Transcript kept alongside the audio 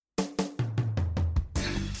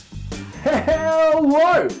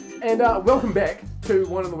Hello, and welcome back to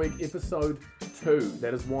Wine of the Week, episode 2.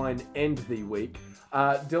 That is Wine and the Week.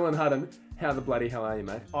 Dylan Hudden, how the bloody hell are you,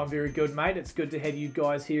 mate? I'm very good, mate. It's good to have you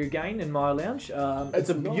guys here again in my lounge. It's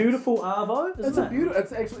a nice. Beautiful arvo, isn't it?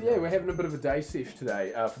 It's actually, yeah, we're having a bit of a day sesh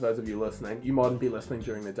today. For those of you listening, you mightn't be listening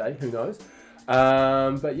during the day, who knows?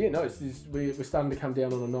 But yeah, no, we're starting to come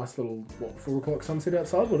down on a nice little 4 o'clock sunset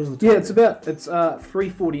outside. What is the time? Yeah, it's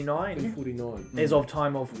 3:49 3:49 as of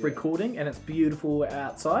time of recording, and it's beautiful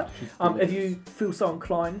outside. If you feel so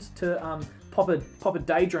inclined to pop a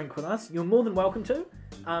day drink with us, you're more than welcome to.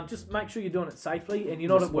 Just make sure you're doing it safely and you're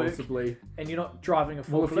not at work and you're not driving a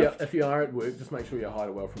forklift. Well, if you are at work, just make sure you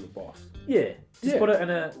hide well from the boss. Yeah, put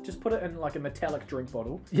it in like a metallic drink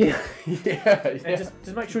bottle. Yeah. And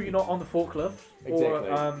just make sure you're not on the forklift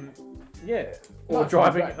or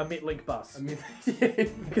driving a Metlink bus.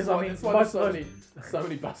 Because that's why there's so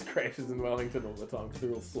many bus crashes in Wellington all the time, because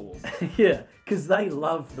they're all sore. Yeah, because they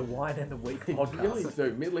love the Wine and the Week podcast. They really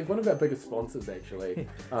do. Metlink, one of our biggest sponsors actually,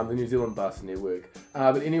 the New Zealand Bus Network.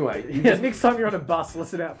 But anyway, next time you're on a bus,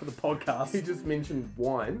 listen out for the podcast. You just mentioned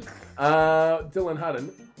wine. Dylan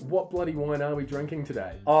Hudden, what bloody wine are we drinking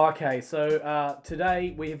today? Okay, so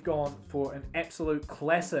today we have gone for an absolute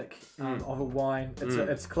classic of a wine.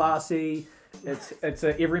 It's classy. It's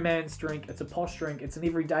a everyman's drink. It's a posh drink. It's an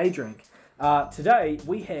everyday drink. Today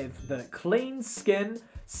we have the Clean Skin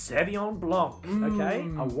Sauvignon Blanc. Okay,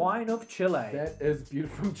 a wine of Chile. That is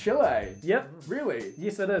beautiful, from Chile. Yep. Really?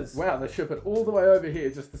 Yes, it is. Wow, they ship it all the way over here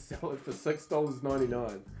just to sell it for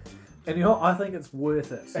 $6.99. And you know what? I think it's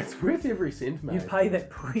worth it. It's worth every cent, mate. You pay that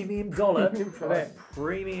premium dollar for that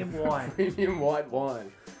premium wine. Premium white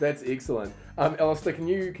wine. That's excellent. Alistair, can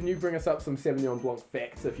you bring us up some Sauvignon Blanc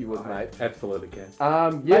facts, if you would, mate? Absolutely can.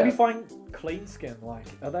 Yeah. Maybe find Clean Skin. Like,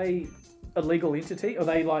 are they a legal entity? Are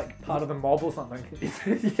they like part of the mob or something? Yeah,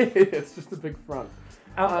 it's just a big front.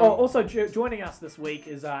 Also joining us this week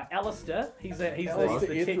is Alistair. He's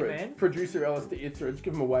the tech man. Producer Alistair Etheridge.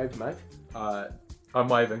 Give him a wave, mate. I'm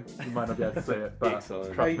waving. You might not be able to see it, but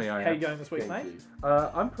excellent. Trust me, I am. How you going this week, Thank mate? you.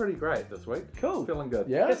 I'm pretty great this week. Cool. Feeling good.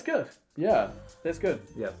 Yeah? That's good. Yeah. That's good.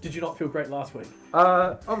 Yes. Did you not feel great last week?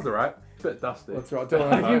 I was alright. Bit dusty. That's right.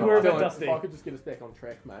 Dylan, You were a bit Dylan, dusty. If I could just get us back on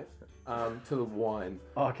track, mate, to the wine.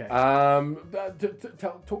 Okay.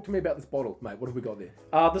 Talk to me about this bottle, mate. What have we got there?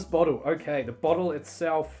 This bottle. Okay, the bottle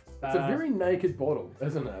itself. It's a very naked bottle,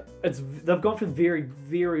 isn't it? They've gone for very,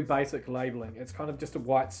 very basic labeling. It's kind of just a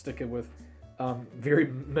white sticker with very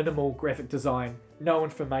minimal graphic design, no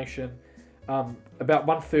information. About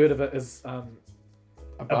 1/3 of it is a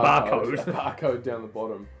barcode. A barcode down the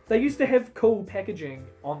bottom. They used to have cool packaging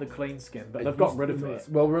on the Clean Skin, but they've got rid of that.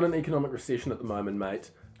 Well, we're in an economic recession at the moment,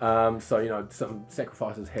 mate. So, some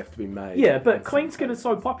sacrifices have to be made. Yeah, but Clean Skin is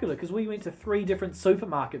so popular because we went to 3 different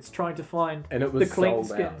supermarkets trying to find the Clean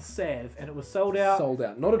Skin Salve, and it was sold out. Sold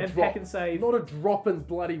out. Not a drop. Pack and Save. Not a drop in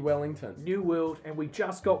bloody Wellington. New World, and we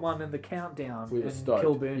just got one in the Countdown We were in stoked.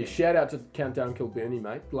 Kilburn. Yeah, shout out to Countdown Kilburny,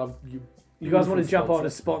 mate. Love you. You guys want to jump on sponsor.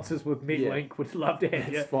 as sponsors with Metlink? Yeah. Would love to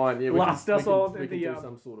have you. It's fine. Yeah, Blast us on we in can the do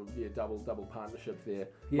some sort of double partnership there.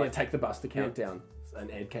 Yeah. Like take the bus to Countdown, an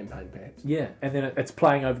ad campaign perhaps. Yeah, and then it's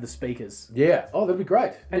playing over the speakers. Yeah. Oh, that'd be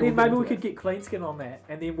great. And Yeah, then we'll maybe get we into could get Clean Skin on that,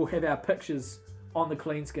 and then we'll have our pictures on the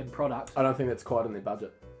Clean Skin product. I don't think that's quite in their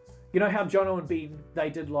budget. You know how Jono and Ben, they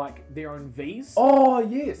did like their own Vs? Oh,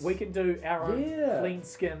 yes. We can do our own Clean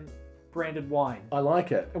Skin branded wine. I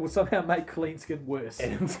like it. It will somehow make Clean Skin worse.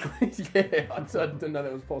 Adam's Clean. Yeah, I didn't know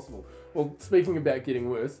that was possible. Well, speaking about getting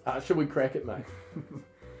worse, should we crack it, mate?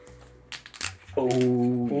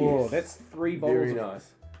 Oh, yes. That's 3 bottles. Very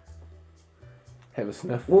nice. Have a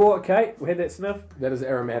sniff. Oh, okay, we had that sniff. That is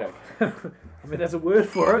aromatic. I mean, there's a word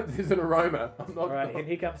for it. There's an aroma. I'm not. All right, and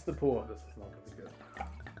here comes the pour. This is not going to be good.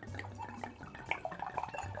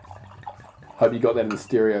 Hope you got that in the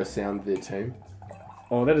stereo sound there, team.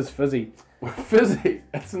 Oh, that is fizzy. Fizzy.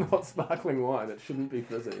 It's not sparkling wine. It shouldn't be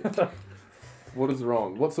fizzy. What is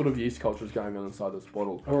wrong? What sort of yeast culture is going on inside this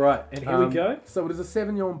bottle? All right, and here we go. So it is a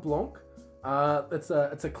Sauvignon Blanc. It's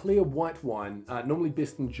a clear white wine, normally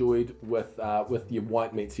best enjoyed with your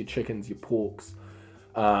white meats, your chickens, your porks.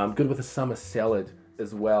 Good with a summer salad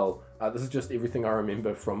as well. This is just everything I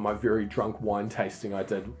remember from my very drunk wine tasting I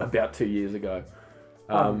did about 2 years ago.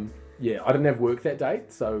 Yeah, I didn't have work that day,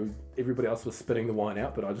 so everybody else was spitting the wine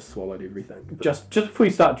out, but I just swallowed everything. Just before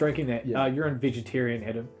you start drinking that, Yeah. you're a vegetarian,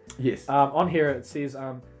 Adam. Yes. On here it says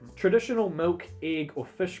Traditional milk, egg, or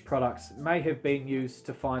fish products may have been used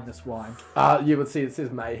to find this wine. You would see it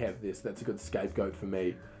says may have this. That's a good scapegoat for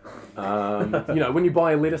me. When you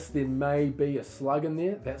buy a lettuce, there may be a slug in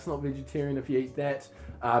there. That's not vegetarian if you eat that.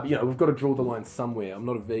 But, we've got to draw the line somewhere. I'm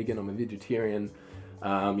not a vegan, I'm a vegetarian.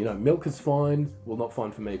 Milk is fine. Well, not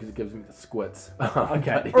fine for me because it gives me the squits.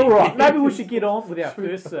 Okay. All right. Maybe we should get on with our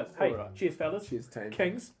first sip. Hey, Alright. cheers, fellas. Cheers, team.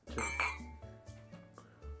 Kings.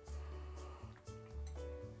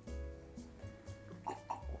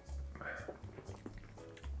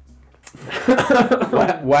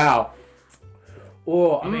 Wow.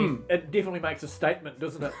 Oh, I mean, it definitely makes a statement,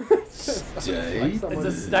 doesn't it? It's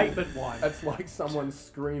a statement wine. It's like someone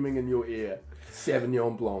screaming in your ear.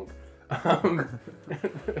 Sauvignon Blanc.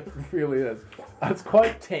 It really is. It's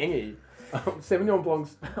quite tangy. Sauvignon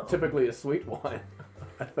Blanc's typically a sweet wine,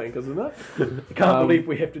 I think, isn't it? I can't believe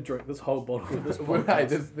we have to drink this whole bottle of this Well, podcast.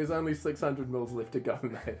 hey, there's only 600 mils left to go,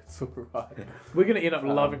 mate. It's all right. We're going to end up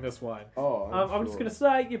loving this wine. Oh, I'm just going to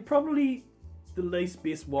say, you're probably the least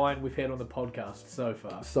best wine we've had on the podcast so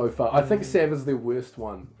far. So far, I think Sav is the worst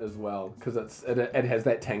one as well because it has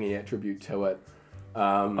that tangy attribute to it.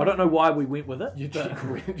 I don't know why we went with it. You but-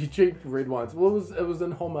 cheap red wines. Well, it was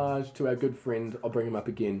in homage to our good friend. I'll bring him up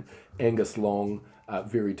again. Angus Long,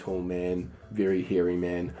 very tall man, very hairy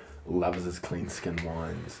man, loves his clean skin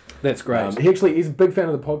wines. That's great. He's a big fan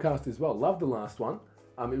of the podcast as well. Loved the last one.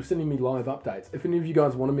 He was sending me live updates. If any of you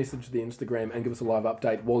guys want to message the Instagram and give us a live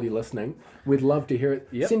update while you're listening, we'd love to hear it.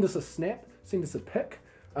 Yep. Send us a snap. Send us a pic.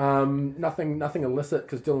 Nothing illicit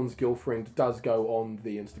because Dylan's girlfriend does go on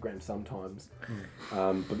the Instagram sometimes.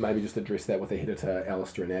 But maybe just address that with a header to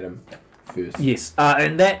Alistair and Adam first. Yes,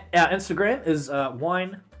 and that our Instagram is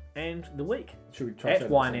Wine and the Week. Should we try At that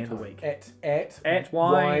Wine the same and the time? Week. At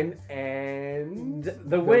Wine and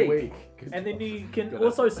the Week. Good And then job. you can Good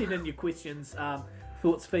also effort. send in your questions,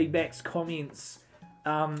 thoughts, feedbacks, comments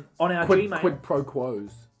on our quid Gmail. pro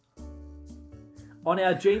quos. On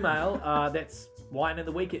our Gmail, that's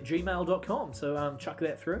wineandtheweek@gmail.com. So chuck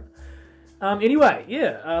that through. Anyway,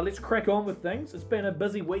 let's crack on with things. It's been a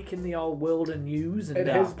busy week in the old world and news and It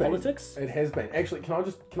has been. politics. It has been. Actually, can I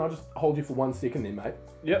just hold you for 1 second there, mate?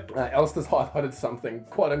 Yep. Alistair's highlighted something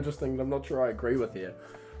quite interesting that I'm not sure I agree with here.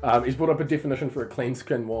 He's brought up a definition for a clean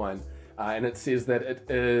skin wine, and it says that it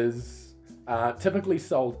is typically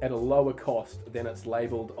sold at a lower cost than its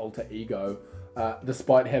labelled alter ego,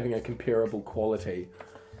 despite having a comparable quality.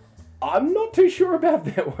 I'm not too sure about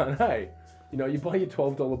that one, hey? You buy your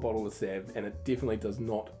 $12 bottle of Sav, and it definitely does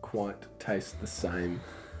not quite taste the same.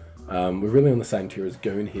 We're really on the same tier as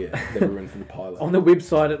Goon here that we're in for the pilot. On the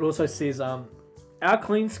website, it also says our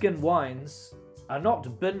clean skin wines are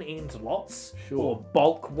not bin end lots or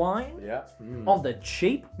bulk wine. Yeah. On the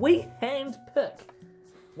cheap, we hand pick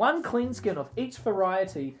one clean skin of each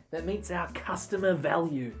variety that meets our customer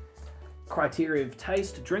value criteria of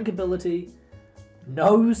taste, drinkability,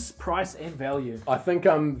 nose, price, and value. I think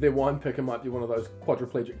their wine picker might be one of those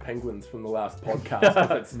quadriplegic penguins from the last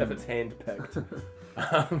podcast if it's hand picked.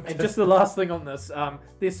 And just the last thing on this,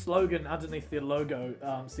 their slogan underneath their logo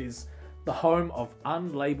says, "The home of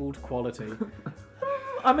unlabeled quality."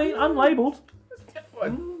 I mean, unlabeled.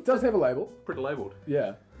 It does have a label. Pretty labelled.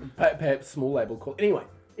 Yeah. Perhaps small label called. Anyway.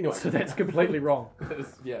 So that's completely wrong.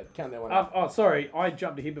 Yeah, count that one out. Oh, sorry, I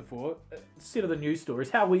jumped ahead before. Instead of the news stories,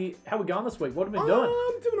 how we going this week? What have we been doing?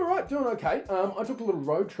 I'm doing alright, doing okay. I took a little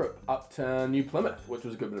road trip up to New Plymouth, which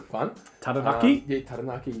was a good bit of fun. Taranaki? Yeah,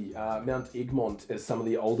 Taranaki. Mount Egmont, as some of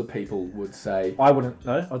the older people would say. I wouldn't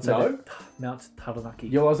know. I'd say No? that. Mount Taranaki.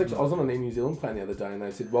 Yeah, well, I was on an Air New Zealand plane the other day, and they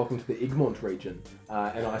said, "Welcome to the Egmont region,"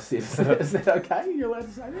 and I said, "Is that okay? You're allowed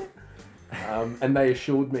to say that?" And they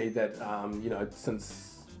assured me that, since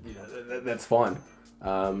that's fine.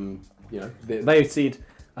 They said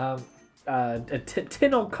a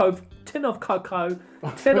tin of cocoa, tin of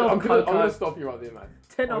I'm cocoa, gonna stop you right there, mate.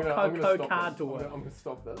 tin I'm of gonna cocoa stop car this. door. I'm gonna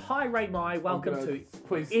stop this. Hi Ray Mai, welcome gonna- to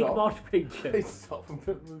please stop. Egmont region. Please stop. I'm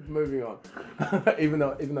moving on. even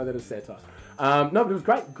though that is satire. No, but it was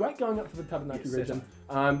great going up to the Taranaki Yes, region.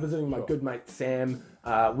 Visiting my good mate Sam.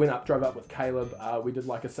 Drove up with Caleb. We did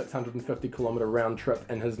like a 650 kilometre round trip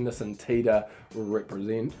in his Nissan Tida,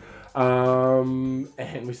 represent. And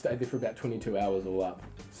we stayed there for about 22 hours all up.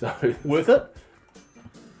 So Worth it?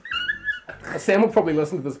 Sam will probably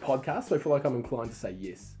listen to this podcast, so I feel like I'm inclined to say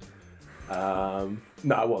yes. No,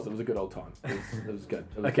 it was a good old time. It was good.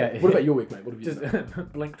 It was Okay. good. What about your week, mate? What have you Just done?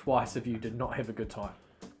 blink twice if you did not have a good time.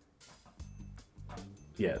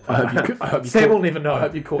 Yeah, I hope you Sam caught- will never know. I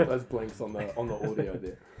hope you caught those blinks on the audio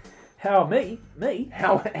there. How me?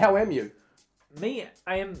 How am you? Me,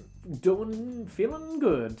 I am feeling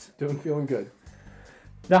good. Feeling good.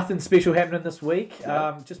 Nothing special happening this week.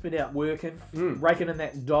 Yeah. Just been out working, raking in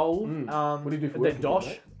that dole. What do you do for work? That dosh.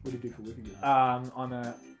 Mate? What do you do for work again? I'm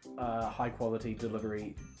a high quality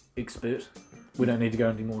delivery expert. We don't need to go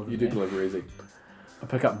any more than You do that. deliver easy. I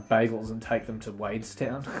pick up bagels and take them to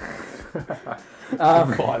Wadestown.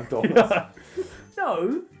 $5.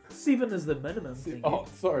 No, 7 is the minimum. Thank you. Oh,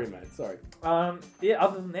 sorry, mate. Sorry. Yeah,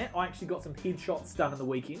 other than that, I actually got some headshots done in the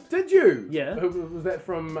weekend. Did you? Yeah. Was that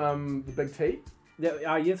from the Big T?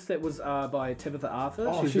 Yes, that was by Tabitha Arthur.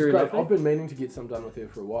 Oh, she's very great. lovely. I've been meaning to get some done with her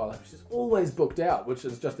for a while. She's always booked out, which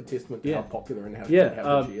is just a testament to Yeah. how popular and how Yeah,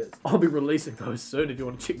 good she is. I'll be releasing those soon if you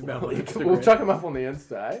want to check them out on Instagram. We'll chuck them up on the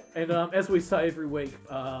Insta, eh? And as we say every week,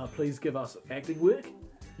 please give us acting work.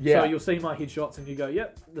 Yeah. So you'll see my headshots and you go,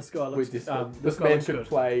 yep, this guy looks This this guy man looks should good.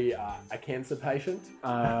 play a cancer patient,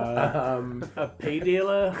 A pea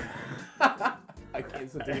dealer, a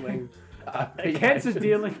cancer dealing, a cancer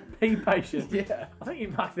dealing pea patient. Yeah, I think you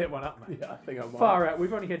marked that one up, mate. yeah, I think I might. Far out.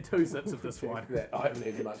 We've only had 2 sips of this wine. That. I haven't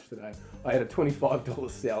had much today. I had a $25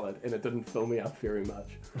 salad and it didn't fill me up very much.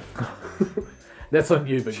 That's on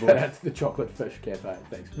you, big Shout boy. out to the Chocolate Fish Cafe.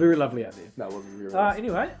 Thanks. Very lovely out there. No, it wasn't very nice.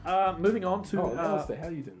 Anyway, moving on to Alistair, how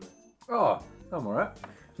are you doing, mate? Oh, I'm alright.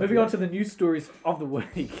 moving on to the news stories of the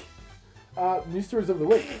week. News stories of the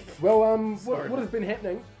week. Well, Sorry, what has been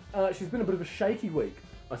happening? She's been a bit of a shaky week,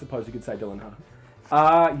 I suppose you could say, Dylan Hunter.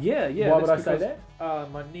 Yeah. Why would that's I say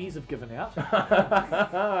because, my knees have given out.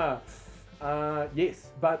 Yes,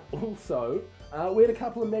 but also we had a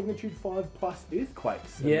couple of magnitude 5+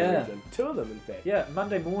 earthquakes in the region. 2 of them, in fact. Yeah,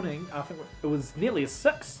 Monday morning, I think it was nearly a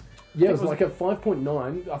 6. Yeah, it I was think like a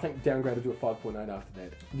 5.9. I think downgraded to a 5.8 after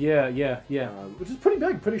that. Yeah. Which is pretty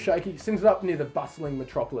big, pretty shaky. Sends it up near the bustling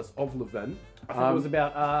metropolis of Levin. I think it was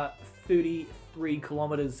about 33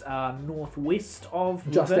 kilometres northwest of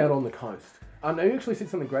Just Levin. out on the coast. Now, you actually said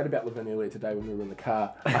something great about Levin earlier today when we were in the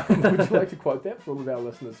car. Would you like to quote that for all of our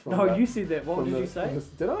listeners? From No, you said that. What did you say?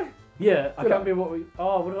 Did I? Yeah, I Did can't I? remember what we...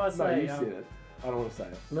 Oh, what did I No, say? you said it. I don't want to say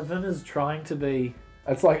it. Levin is trying to be...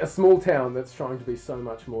 It's like a small town that's trying to be so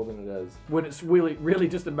much more than it is. When it's really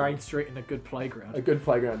just a main street and a good playground. A good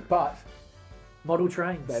playground, but Model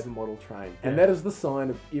trains. they have a model train. Yeah. And that is the sign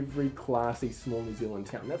of every classy small New Zealand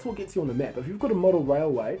town. That's what gets you on the map. If you've got a model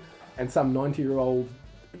railway and some 90-year-old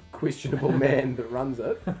questionable man that runs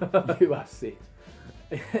it, you are set.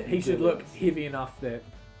 He should look heavy enough that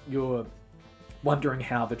you're wondering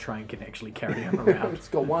how the train can actually carry him around. It's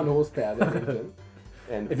got 1 horsepower, that engine.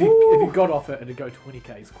 And If you got off it, it'd go 20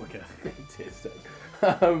 k's quicker. fantastic.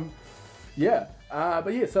 But yeah,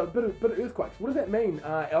 so a bit of earthquakes. What does that mean,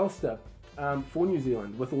 Alistair, for New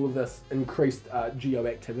Zealand with all of this increased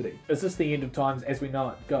geoactivity? Is this the end of times as we know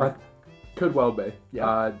it? Go. Right. Could well be.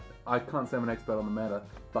 Yeah. I can't say I'm an expert on the matter,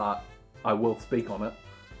 but I will speak on it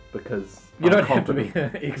because You I'm don't have to be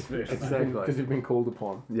confident. an expert. Exactly. Because you've been called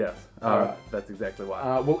upon. Yes. Alright. That's exactly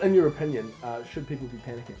why. Well, in your opinion, should people be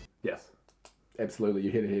panicking? Yes. Absolutely,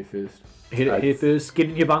 you heard it here first. Hit it here first. Get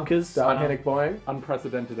in your bunkers. Start panic buying.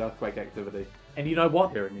 Unprecedented earthquake activity. And you know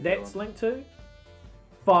what? Here in New That's Zealand. linked to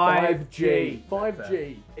 5G.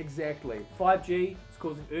 5G, exactly. 5G is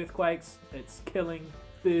causing earthquakes. It's killing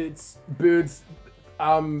birds. Birds,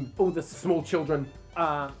 All this. small children,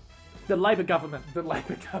 The Labour government. the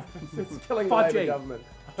Labour government. It's killing the 5G. Labour government.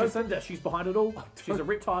 Jacinda, she's behind it all. She's a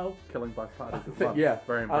reptile. Killing both parties at once. Yeah,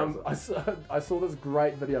 Very impressive. I saw this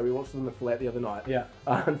great video. We watched it in the flat the other night. Yeah.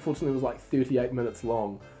 Unfortunately, it was like 38 minutes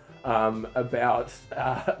long. About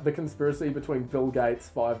the conspiracy between Bill Gates,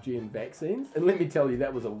 5G, and vaccines. And let me tell you,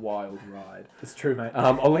 that was a wild ride. It's true, mate.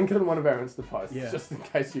 I'll link it in one of our Insta posts, Yeah. just in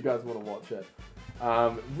case you guys want to watch it.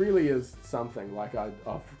 Really is something. Like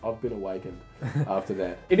I've been awakened after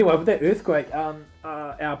that. Anyway, with that earthquake,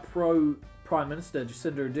 our Prime Minister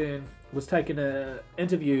Jacinda Ardern was taking an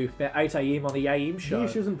interview about 8 a.m. on the AM show. Yeah,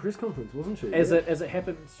 she was in a press conference, wasn't she? As it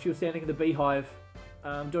happened, she was standing in the beehive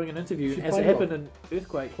doing an interview. She As it played happened, an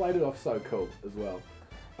earthquake. Played it off so cool as well.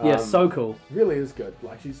 Yeah, so cool. Really is good.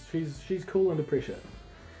 Like she's cool under pressure.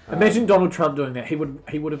 Imagine Donald Trump doing that. He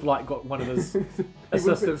would have like got one of his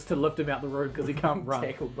assistants to lift him out the room because he can't run.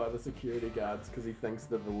 Tackled by the security guards because he thinks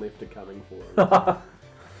that the left are coming for him.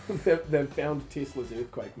 They've found Tesla's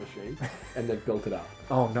earthquake machine and they've built it up.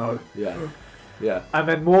 Oh no. Yeah.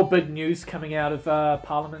 And more big news coming out of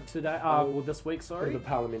Parliament today. Well, this week, Bit sorry. of a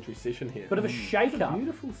parliamentary session here. Bit of a shake-up.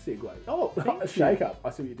 Beautiful segue. Oh, Thank a you. shake-up. I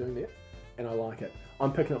see what you're doing there, and I like it.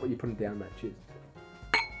 I'm picking up what you're putting down, mate. Cheers.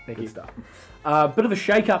 Thank Good you. stuff. Bit of a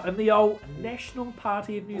shake-up in the old National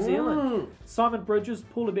Party of New Zealand. Simon Bridges,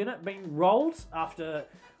 Paula Bennett being rolled after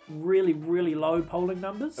really, really low polling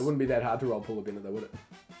numbers. It wouldn't be that hard to roll Paula Bennett, though, would it?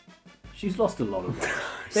 She's lost a lot of weight.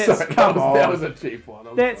 Sorry, Come on. that was a cheap one.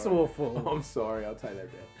 That's sorry. awful. I'm sorry, I'll take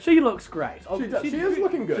that back. She looks great. She does. She is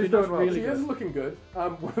looking good. She's doing well. She is looking good.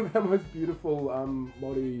 One of our most beautiful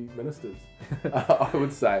Māori ministers, I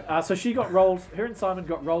would say. So she got rolled. Her and Simon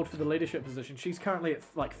got rolled for the leadership position. She's currently at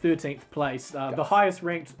like 13th place, the highest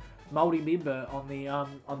ranked Māori member on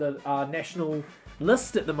the national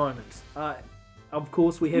list at the moment. Of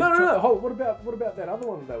course, we have. No. Hold. What about that other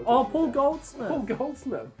one that was? Paul Goldsmith. Paul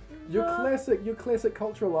Goldsmith. Your classic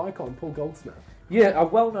cultural icon, Paul Goldsmith. Yeah, a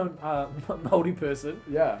well-known Māori person.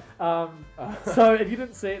 Yeah. So if you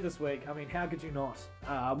didn't see it this week, I mean, how could you not?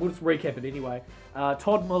 We'll just recap it anyway.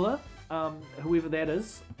 Todd Muller, whoever that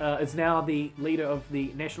is now the leader of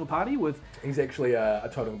the National Party with... He's actually a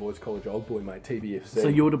Tauranga Boys College old boy, mate, TBFC. So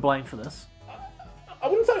you're to blame for this? I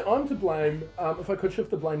wouldn't say I'm to blame. If I could shift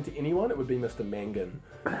the blame to anyone, it would be Mr. Mangan,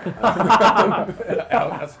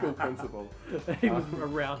 our school principal. He was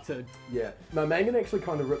around to... Yeah. No, Mangan actually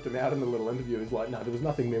kind of ripped him out in the little interview. He's like, no, there was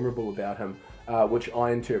nothing memorable about him, which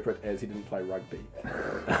I interpret as he didn't play rugby.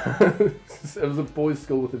 It was a boys'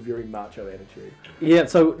 school with a very macho attitude. Yeah,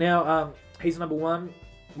 so now he's number one,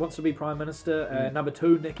 wants to be Prime Minister. Number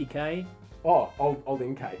two, Nikki Kay. Oh, old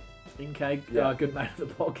NK. NK, Yeah. Good mate of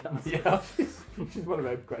the podcast. Yeah, she's one of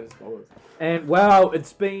our greatest followers. And wow,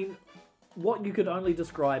 it's been what you could only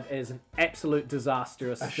describe as an absolute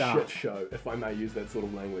disastrous A start. shit show, if I may use that sort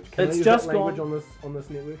of language. Can It's I use just that language gone- on this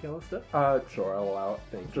network, Alistair? Sure, I'll allow it.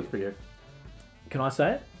 Thank Just for you. Can I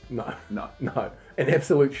say it? No, No, an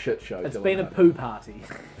absolute shit show. It's Dylan been a Hunt. poo party.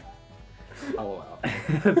 I'll allow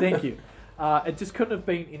it. Thank you. It just couldn't have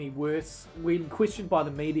been any worse. When questioned by the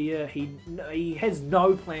media, he has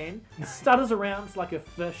no plan. He stutters around like a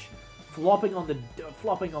fish, flopping on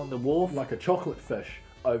the wharf. like a chocolate fish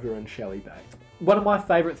over in Shelley Bay. One of my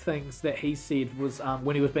favourite things that he said was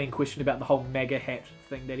when he was being questioned about the whole MAGA hat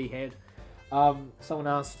thing that he had. Someone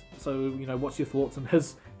asked, so what's your thoughts?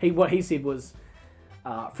 And what he said was,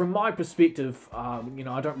 from my perspective, I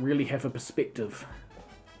don't really have a perspective.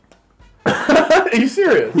 Are you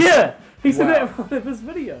serious? Yeah, he said Wow. that in one of his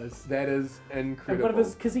videos. That is And incredible. one of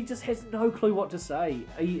his, because he just has no clue what to say.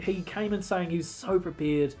 He came in saying he was so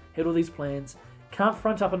prepared, had all these plans, can't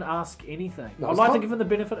front up and ask anything. No, I'd it's like to not- give him the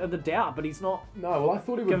benefit of the doubt, but he's not. No, well, I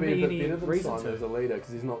thought he would Give be me a bit any better than reason Simon to. as a leader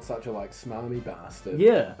because he's not such a smarmy bastard.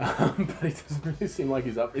 Yeah. But he doesn't really seem like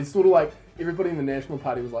he's up. It's sort of like everybody in the National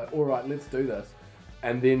Party was like, all right, let's do this.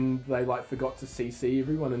 And then they forgot to CC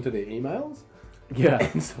everyone into their emails. Yeah.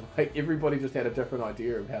 And so everybody just had a different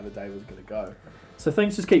idea of how the day was going to go. So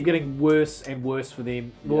things just keep getting worse and worse for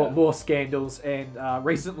them. Yeah. More scandals. And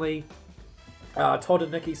recently, Todd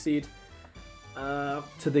and Nikki said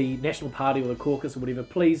to the National Party or the caucus or whatever,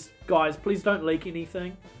 please don't leak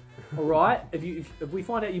anything. All right, if we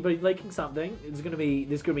find out you've been leaking something, there's gonna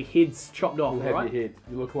be heads chopped off. You'll All have right, your head.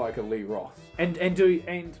 You look like a Lee Ross. and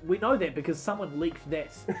we know that because someone leaked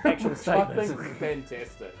that actual Which I statement. think is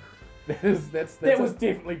fantastic. That was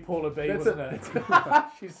definitely Paula B, that's wasn't it?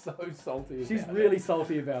 She's so salty. She's about really it.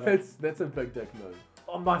 salty about it. That's a big dick move.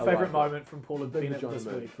 My I favourite like it. moment from Paula Big Bennett vagina this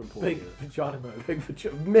move week. from Paula Big Bennett. vagina move. Big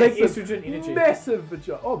Big estrogen energy. Massive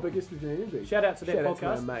vagina. Oh, big estrogen energy. Shout out to that Shout out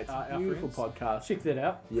podcast. to my mates. our Beautiful friends. podcast. Check that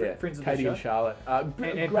out. Yeah, Friends of Katie the and show. Charlotte. And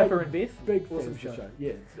great, Pepper and Beth. Big Awesome fans of the show. show.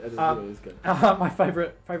 Yeah, it Um, is good. My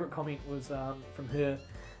favourite comment was from her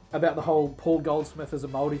about the whole Paul Goldsmith as a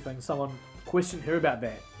Māori thing. Someone questioned her about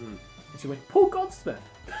that. And she went, Paul Goldsmith?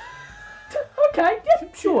 Okay, yeah,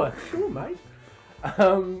 sure. Sure, mate.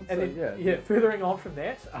 And then, furthering on from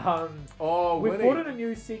that, we Winnie. brought in a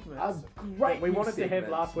new segment A that great we new wanted to have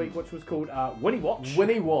segment. last week, which was called Winnie Watch.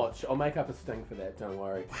 Winnie Watch. I'll make up a sting for that, don't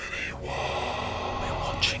worry.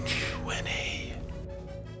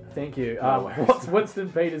 Thank you. No worries. What's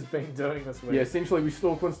Winston Peters been doing this week? Yeah, essentially we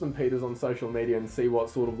stalk Winston Peters on social media and see what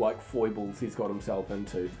sort of foibles he's got himself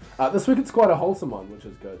into. This week it's quite a wholesome one, which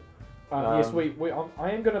is good. Yes,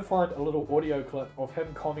 I am going to find a little audio clip of him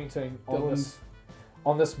commenting on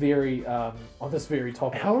this very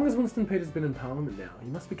topic. How long has Winston Peters been in Parliament now? He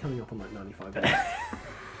must be coming up on 95 days.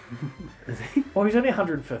 Is he? Well, he's only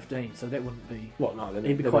 115, so that wouldn't be. Well, no, then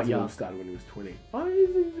He'd be that quite means he young. all started when he was 20. Oh,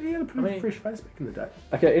 he had a pretty fresh face back in the day.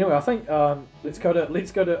 Okay. Anyway, I think let's go to.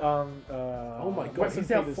 Oh my God, Winston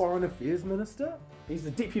he's our Peters. Foreign Affairs Minister? He's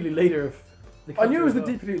the deputy leader of. The I knew he was the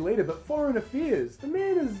country as deputy leader, but Foreign Affairs, the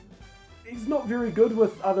man he's not very good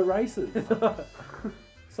with other races. well.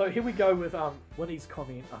 So here we go with Winnie's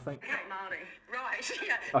comment. I think. Maori. Right,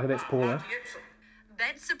 yeah. Okay, that's Paula.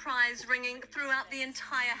 That surprise ringing throughout the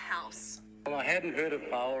entire house. Well, I hadn't heard of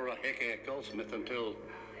Paula Heke Goldsmith until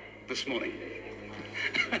this morning.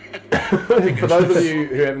 For those of you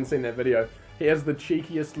who haven't seen that video, he has the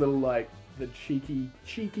cheekiest little the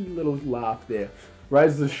cheeky little laugh there.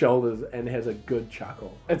 Raises his shoulders and has a good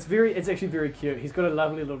chuckle. It's actually very cute. He's got a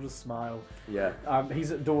lovely little smile. Yeah.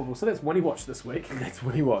 He's adorable. So that's Winnie Watch this week. That's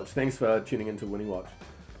Winnie Watch. Thanks for tuning into Winnie Watch.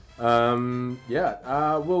 Is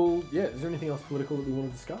there anything else political that we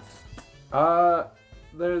want to discuss?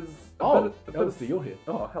 There's Alistair, you're here.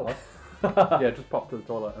 Oh, hello. Yeah, just popped to the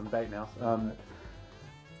toilet and bait now.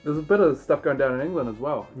 There's a bit of stuff going down in England as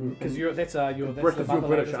well. Because that's the You're motherland,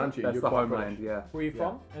 British, isn't it? aren't you? That's You're the quite homeland, British. yeah. Where are you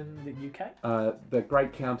from in the UK? The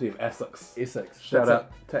great county of Essex. Essex. Shout That's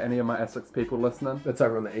out to any of my Essex people listening. That's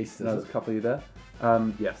over on the east, There's is a it? couple of you there.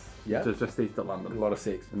 Yes. Yeah. Which is just east of A London. lot of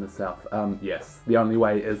sex. In the south. Yes. The only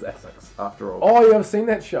way is Essex, after all. Oh, yeah, I've seen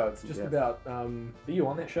that show. It's just Yeah. about Are you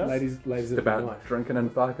on that show? ladies of It's the about night. drinking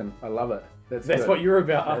and fucking. I love it. That's That's good. what you're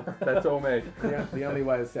about. That's all me. Yeah, the only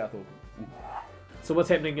way is South Auckland. So what's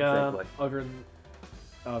happening Exactly. over in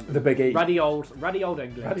The Big E. ruddy old England?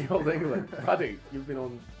 Ruddy old England. Ruddy. You've been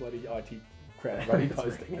on bloody IT crap. Ruddy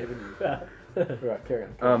posting, haven't you? Right, carry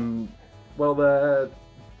on. Well, the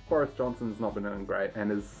Boris Johnson's not been doing great,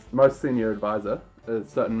 and his most senior advisor, a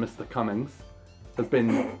certain Mr. Cummings, has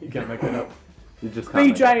been. You can't make that up. You just can't.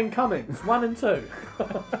 make it. BJ and Cummings, 1 and 2.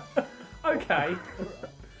 Okay.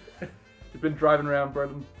 He's been driving around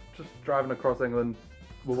Britain, just driving across England.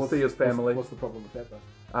 We'll see his family. What's the problem with that, though?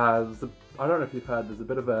 I don't know if you've heard. There's a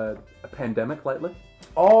bit of a pandemic lately.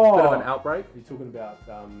 Oh! Bit of an outbreak. You're talking about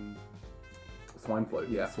Swine flu.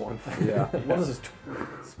 Yeah. swine flu. Yeah. What is this?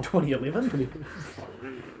 2011?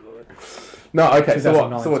 No, okay, so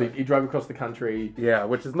 2009, what? He drove across the country. Yeah,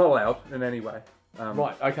 which is not allowed in any way.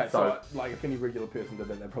 Right, okay, so, So- like, if any regular person did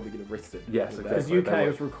that, they'd probably get arrested. Yes, With Because that. exactly. UK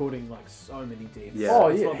They is recording like so many deaths. Yeah. Oh,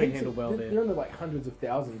 It's yeah. not being heaps handled well of, there. they're in the, like, hundreds of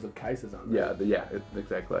thousands of cases, aren't they?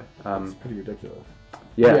 Exactly. It's pretty ridiculous.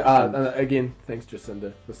 Yeah. Again, thanks,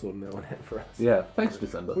 Jacinda, for sorting that one out for us. Yeah. Thanks,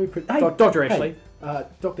 Jacinda. Hey, Dr. Ashley,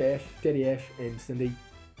 Dr. Ash, Daddy Ash, and Cindy.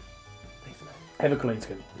 Thanks, mate. have a clean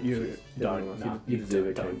skin. You Cheers. don't. Yeah, No, you deserve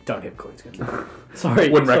it, don't have a clean skin. Sorry.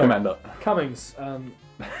 Wouldn't sorry. recommend it. Cummings,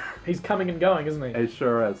 he's coming and going, isn't he? It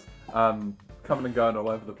sure is. Coming and going all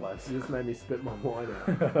over the place. You just made me spit my wine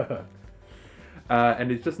out.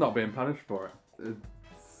 And he's just not being punished for it.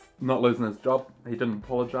 It's not losing his job. He didn't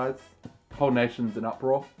apologise. Whole nation's in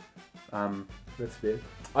uproar. That's fair.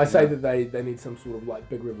 I say that they need some sort of like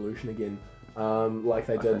big revolution again, like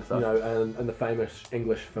they did, think so. you know, in the famous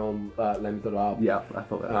English film Les Miserables. Yeah, I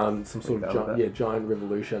thought that. Some sort of giant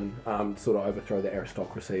revolution, sort of overthrow the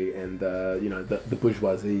aristocracy and the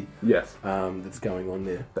bourgeoisie. Yes. That's going on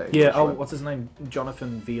there. Yeah. Oh, what's his name?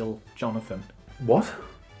 Jonathan Veal. Jonathan. What?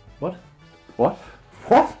 What? What?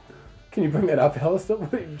 What? Can you bring that up, Alistair?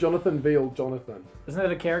 Jonathan Veal, Jonathan. Isn't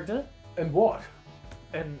that a character? And what?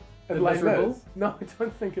 And And The Les Miserable? Mis? No, I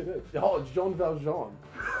don't think it is. Oh, Jean Valjean.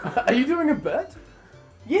 Are you doing a bit?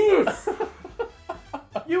 Yes.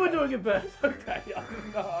 You were doing a bit. Okay, I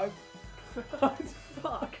don't know.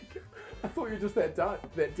 Fuck. I thought you were just that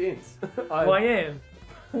dense. Well, I am.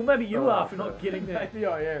 Well, maybe you are for not getting that. Maybe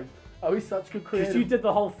I am. Are we such good Because creators? you did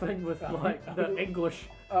the whole thing with like the English,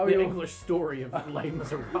 Are the we all- English story of Les Are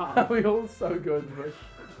Miserables. we all so good, Rich?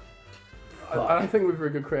 I don't think we're very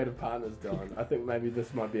good creative partners, Dylan. I think maybe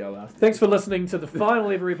this might be our last. Thanks for listening to the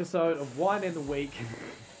final ever episode of Wine and the Week.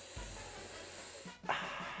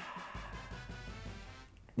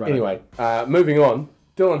 Right. Anyway, moving on.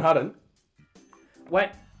 Dylan Hutton. Wait.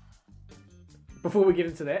 Before we get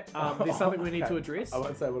into that, there's something we need Okay. to address. I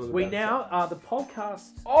won't say what it was. We about to now, say. the podcast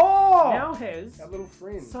Oh! now has Our little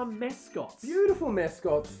friend. some mascots. Beautiful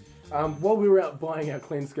mascots. While we were out buying our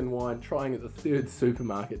clean skin wine, trying at the third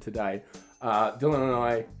supermarket today, Dylan and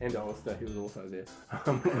I, and Alistair, he was also there.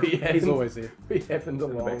 He's always there. We happened In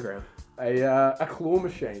the along background. a claw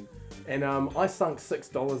machine, and I sunk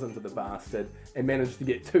 $6 into the bastard and managed to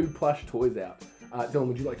get 2 plush toys out. Dylan,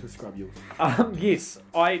 would you like to describe yours? Yes,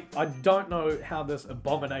 I don't know how this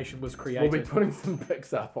abomination was created. We'll be putting some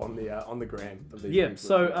pics up on the gram of these. Yeah, things.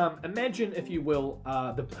 so imagine, if you will,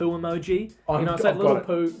 the poo emoji. I've You know, it's got- that I've little got it.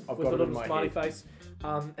 poo I've with got a it in little my smiley head. face.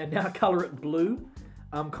 And now colour it blue,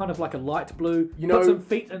 kind of like a light blue. You know- Put some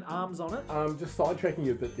feet and arms on it. Just sidetracking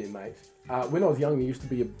you a bit there, mate. When I was young, there used to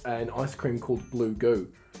be an ice cream called Blue Goo,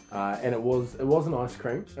 and it was an ice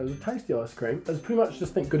cream. It was a tasty ice cream. It was pretty much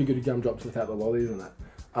just think goody goody gumdrops without the lollies in it.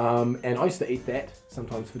 And I used to eat that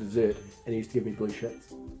sometimes for dessert, and he used to give me blue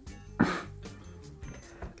shits.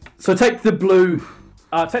 So take the blue,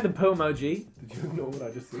 take the poo emoji, Did you ignore what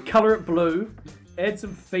I just said? colour it blue, add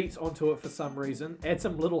some feet onto it for some reason, add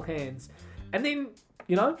some little hands, and then,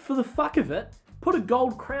 you know, for the fuck of it, put a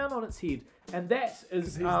gold crown on its head. And that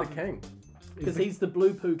is He's the king. because he's the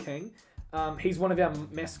blue poo king. He's one of our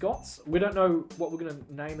mascots. We don't know what we're going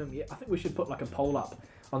to name him yet. I think we should put like a poll up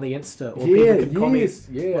on the Insta, or Yeah, people can comment yes,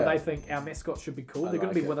 yeah. what they think our mascots should be called. They're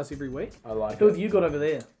going to be with us every week. I like Who it. have you got over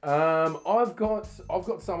there? I've got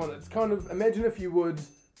someone that's kind of, imagine if you would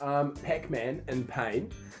Pac-Man in pain,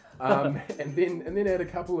 and then add a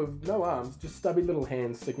couple of no arms, just stubby little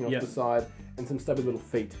hands sticking off Yep. the side, and some stubby little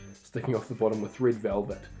feet sticking off the bottom with red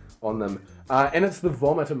velvet on them. And it's the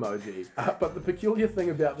vomit emoji. But the peculiar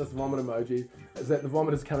thing about this vomit emoji is that the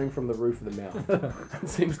vomit is coming from the roof of the mouth. It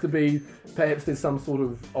seems to be, perhaps there's some sort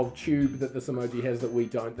of tube that this emoji has that we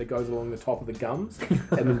don't, that goes along the top of the gums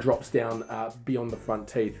and then drops down beyond the front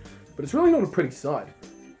teeth. But it's really not a pretty sight.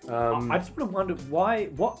 I just would have wondered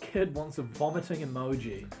what kid wants a vomiting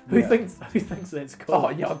emoji? Who Yeah. thinks that's cool? Oh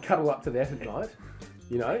yeah, I'd cuddle up to that at night.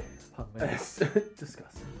 You know? Oh, man. It's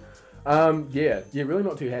disgusting. Yeah, really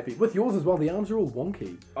not too happy. With yours as well, the arms are all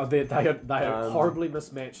wonky. Oh, they are horribly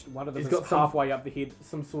mismatched. One of them he's is got some- halfway up the head.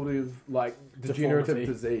 Some sort of like degenerative Deformity.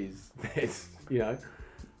 disease. That's, you know.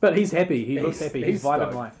 But he's happy. He looks happy. He's vibing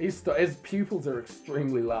stoked. life. His pupils are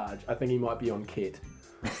extremely large. I think he might be on Ket.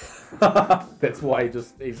 That's why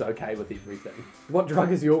he's okay with everything. What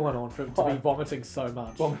drug is your one on for him to be vomiting so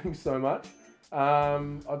much? Vomiting so much.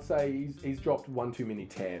 I'd say he's dropped one too many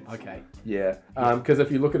tabs. Okay. Yeah. Because if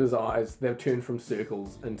you look at his eyes, they've turned from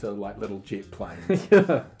circles into like little jet planes.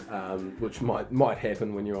 Which might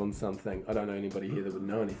happen when you're on something. I don't know anybody here that would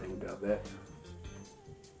know anything about that.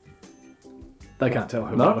 They can't tell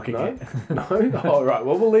who No, we're looking no, at. no. All right.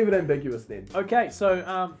 Well, we'll leave it ambiguous then. Okay,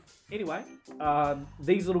 so anyway,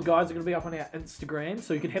 these little guys are going to be up on our Instagram,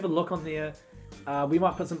 so you can have a look on there. We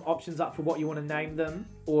might put some options up for what you want to name them,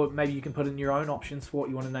 or maybe you can put in your own options for what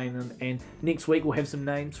you want to name them. And next week we'll have some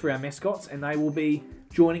names for our mascots, and they will be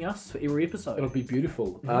joining us for every episode. It'll be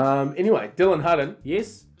beautiful. Anyway, Dylan Hutton.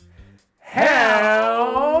 Yes.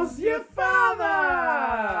 How's your father?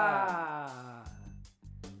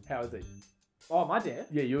 How is he? Oh, my dad.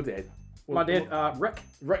 Yeah, your dad. My dad, Rick.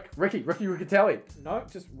 Ricky Riccatelli. No,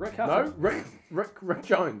 just Rick No, Hutton. Rick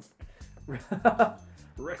Jones.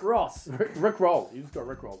 Rick Ross. Rick Roll. You just got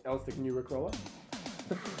Rick Roll. Alistair, can you Rick Roller?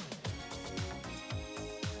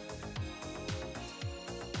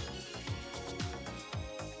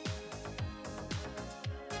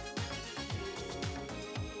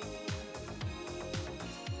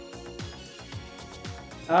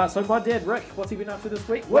 So my dad, Rick, what's he been up to this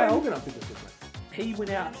week? What have Well, you been up to this week, mate? he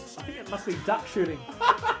went out, I think it must be duck shooting.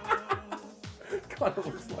 Kind of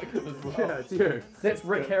looks like it as well. Yeah, it's you. That's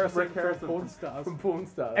Rick Harrison, Rick Harrison from Porn Stars. From Porn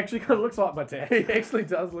Stars. Actually kind of looks like my dad. He actually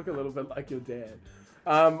does look a little bit like your dad.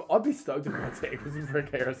 I'd be stoked if my dad was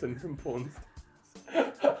Rick Harrison from Porn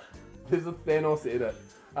Stars. There's a Thanos edit.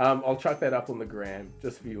 I'll chuck that up on the gram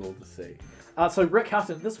just for you all to see. So Rick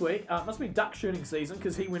Hutton this week, must be duck shooting season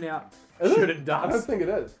because he went out Is it? shooting I don't ducks. think it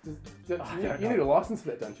is. You don't need know. a license for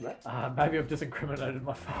that, don't you, mate? Maybe I've just incriminated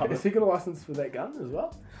my father. Has he got a license for that gun as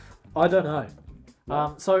well? I don't know.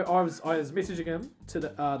 So I was messaging him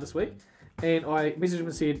this week, and I messaged him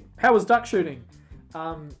and said, "How was duck shooting?"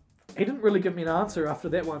 He didn't really give me an answer after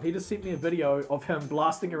that one. He just sent me a video of him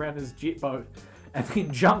blasting around his jet boat, and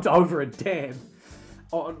then jumped over a dam,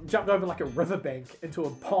 or jumped over like a riverbank into a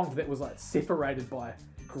pond that was like separated by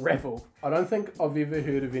gravel. I don't think I've ever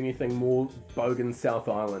heard of anything more Bogan South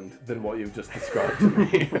Island than what you've just described to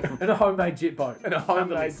me. In a homemade jet boat. In a homemade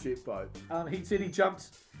Nonetheless. jet boat. He said he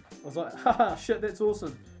jumped. I was like, haha, shit, that's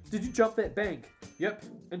awesome. Did you jump that bank? Yep,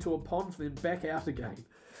 into a pond, then back out again.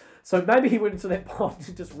 So maybe he went into that pond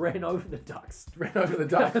and just ran over the ducks. Ran over the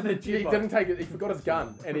duck. The Yeah, jet he boat. didn't take it. He forgot his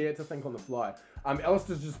gun, and he had to think on the fly.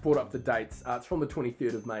 Alistair's just brought up the dates. It's from the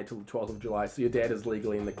 23rd of May till the 12th of July. So your dad is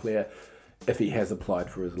legally in the clear if he has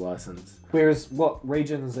applied for his license. Whereas, what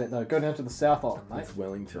region is that though? Go down to the South Island, mate. It's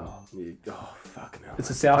Wellington. Yeah. Oh, fucking hell. It's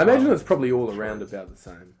the South I imagine Island. it's probably all around about the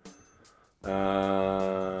same.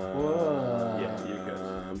 Yeah, you're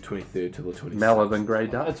good. 23rd till the 26th. Mellow than grey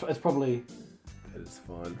duck. It's probably That is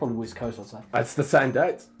fine. West Coast, I'd say. It's the same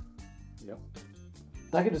dates. Yep.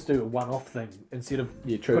 They could just do a one-off thing instead of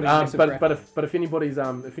Yeah, true. putting massive graphics. But if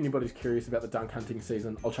anybody's curious about the dunk hunting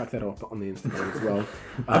season, I'll chuck that up on the Instagram as well.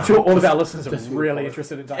 I'm sure all of our listeners just are really follow.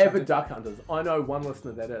 interested in duck Avid hunting. duck hunters. I know one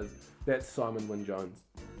listener that is. That's Simon Wynne Jones.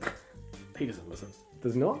 He doesn't listen.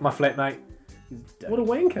 Does he not? My flatmate. What a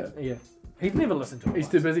wanker. Yeah. He'd never listened to it. He's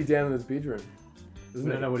too busy down in his bedroom. We Isn't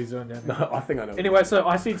don't he? know what he's doing down there. No, I think I know. Anyway, so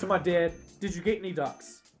I said to my dad, "Did you get any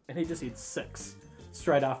ducks?" And he just said 6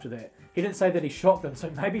 straight after that. He didn't say that he shot them, so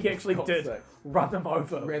maybe he actually Got did 6. run them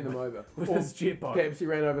over. Ran them over. with Or his jet boat. perhaps he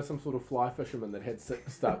ran over some sort of fly fisherman that had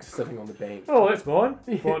 6 ducks sitting on the bank. Oh, that's mine.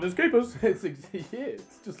 Finders keepers.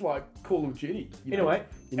 It's just like Call of Duty. You know? Anyway,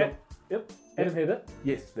 You're not- Yep. Adam Herbert.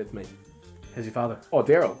 Yes, that's me. How's your father? Oh,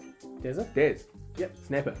 Daryl. Dezza? Dez. Yep.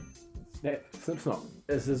 Snapper. Snap. Snip snop.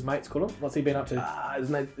 Is his mates call him? What's he been up to?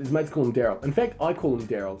 His mates call him Daryl. In fact, I call him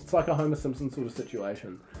Daryl. It's like a Homer Simpson sort of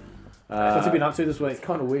situation. What's he been up to this week? It's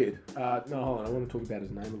kind of weird. No, hold on. I want to talk about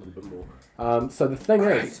his name a little bit more. So the thing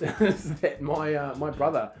is that my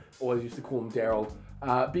brother always used to call him Daryl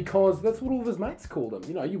because that's what all of his mates called him.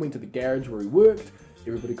 You know, you went to the garage where he worked.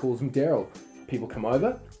 Everybody calls him Daryl. People come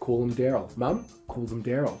over, call him Daryl. Mum calls him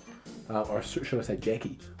Daryl. Or should I say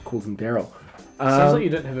Jackie calls him Daryl. Sounds like you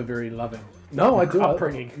didn't have a very loving No, I do.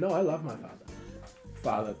 upbringing. No, I love my father.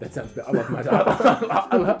 Father, that sounds bad. I love my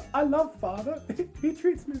dad. I love father. He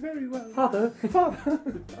treats me very well. Father,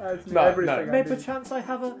 No. may perchance I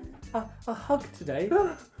have a hug today?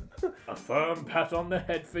 A firm pat on the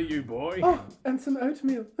head for you, boy. Oh, and some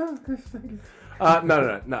oatmeal. Oh, thank you.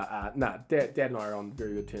 No. Dad and I are on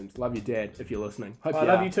very good terms. Love you, Dad, if you're listening. Hope I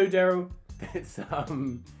love you too, Daryl. It's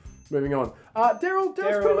moving on. Daryl's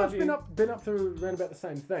pretty much been up to around about the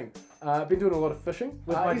same thing. Been doing a lot of fishing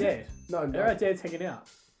With my dad. No. Our dads hanging out.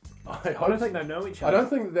 I I don't think they know each I other. don't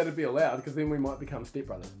think that'd be allowed because then we might become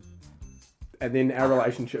stepbrothers, and then our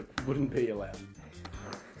relationship wouldn't be allowed.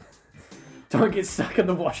 Don't get stuck in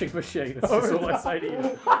the washing machine. That's all I say to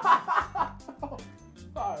you.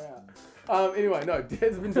 Far out. Anyway, no,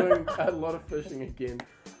 Dad's been doing a lot of fishing again.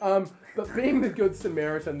 But being the good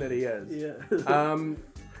Samaritan that he is,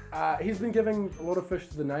 he's been giving a lot of fish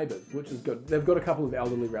to the neighbours, which is good. They've got a couple of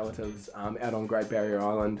elderly relatives out on Great Barrier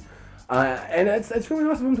Island, and it's really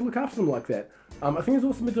nice of him to look after them like that. I think he's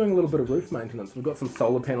also been doing a little bit of roof maintenance. We've got some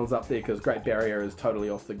solar panels up there because Great Barrier is totally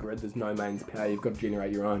off the grid. There's no mains power. You've got to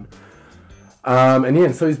generate your own.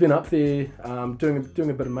 And so he's been up there doing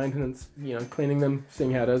a bit of maintenance, you know, cleaning them,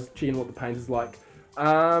 seeing how it is, checking what the paint is like.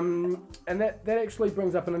 And that actually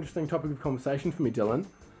brings up an interesting topic of conversation for me, Dylan.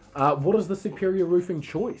 What is the superior roofing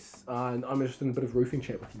choice? And I'm interested in a bit of roofing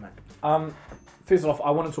chat with you, mate. First off, I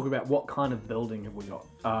want to talk about what kind of building have we got.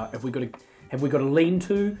 Have we got a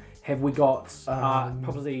lean-to? Have we got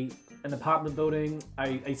probably an apartment building,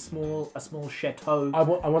 a small chateau? I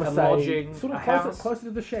want to say lodging, sort of a closer, house? closer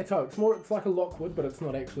to the chateau. It's like a Lockwood, but it's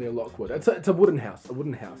not actually a Lockwood. It's a wooden house. A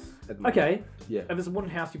wooden house. At the moment. Okay. Yeah. If it's a wooden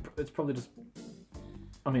house, it's probably just.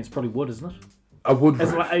 I mean, it's probably wood, isn't it? A wood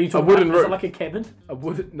roof. Are you a talking wooden about, roof. is it like a cabin? A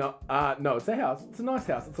wood. No, it's a house. It's a nice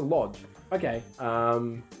house. It's a lodge. Okay. Yeah.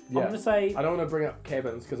 I'm gonna say I don't want to bring up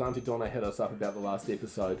cabins because Auntie Donna hit us up about the last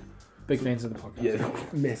episode. big fans of the podcast. Yeah,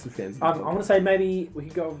 massive fans. Of I'm the gonna say maybe we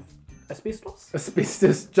could go with asbestos.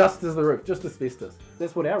 asbestos, just as the roof, just asbestos.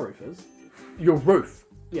 That's what our roof is. Your roof,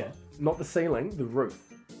 Yeah. not the ceiling, the roof,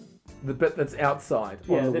 the bit that's outside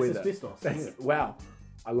Yeah, on the that's weather. asbestos. That's wow,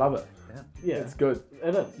 I love it. Yeah. It's good.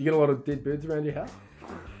 It is. You get a lot of dead birds around your house.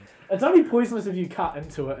 It's only poisonous if you cut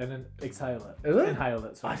into it and then exhale it. Is it? Inhale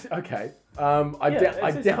it. Sorry. Okay. Yeah, I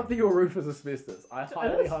it's doubt that your roof is asbestos. I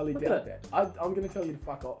highly, is. highly Look doubt at that. I'm going to tell you to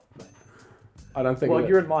fuck off, mate. I don't think. Well, it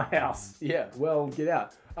you're is. in my house. Yeah. Well, get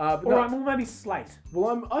out. But All no, right, well maybe slate. well,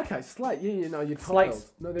 I'm okay. Slate. Yeah. No, your Slate.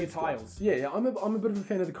 tiles. No, Your that's good. tiles. Yeah. I'm a bit of a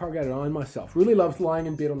fan of the corrugated iron myself. Really loves lying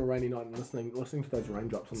in bed on a rainy night and listening to those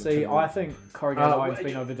raindrops on the See, tin I roof. think corrugated iron's well,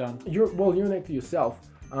 been overdone. You're an actor yourself.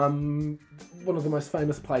 One of the most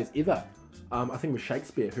famous plays ever. I think it was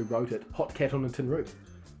Shakespeare who wrote it. Hot Cat on a Tin Roof.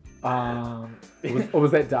 Or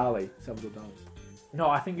was that Dali? Salvador Dali. No,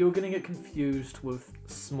 I think you're getting it confused with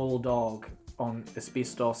Small Dog on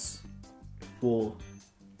Asbestos Wall.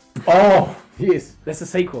 Oh yes. That's a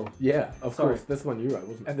sequel. Yeah. Of Sorry. course. That's the one you wrote,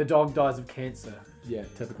 wasn't it? And the dog dies of cancer. Yeah.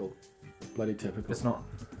 Typical. Bloody typical. It's not.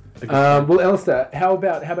 Well, Alistair, how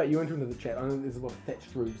about you enter into the chat? I know there's a lot of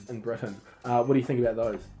thatched roofs in Britain. What do you think about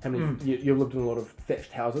those? How many? You've lived in a lot of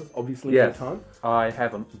thatched houses, obviously, Yes. in your time. I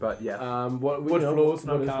haven't, but yes. Wood floors,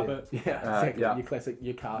 no what is there? carpet. Yeah, exactly. yeah. Your classic,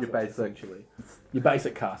 your castle, Your basic- essentially. Your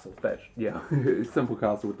basic castle. Thatch, yeah. Simple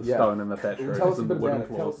castle with the Yeah. stone and the thatch roofs Tell us a and bit the wooden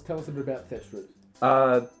about it. floors. Tell us a bit about thatched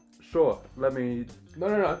roofs. Sure. Let me. No.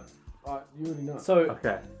 You already know. So,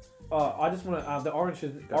 Okay. I just want to the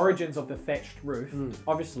origins of the thatched roof.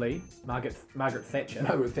 Obviously, Margaret Thatcher.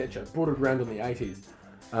 Margaret Thatcher brought it around in the 80s.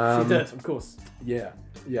 She did, of course. Yeah,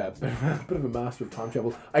 bit of a master of time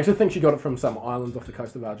travel. I actually think she got it from some islands off the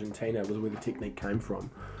coast of Argentina. Was where the technique came from.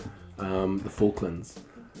 The Falklands.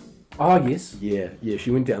 Oh yes. Yeah. She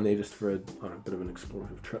went down there just for a bit of an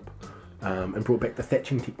explorative trip, and brought back the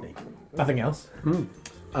thatching technique. Nothing else.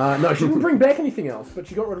 No, she didn't bring back anything else, but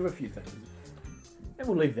she got rid of a few things. And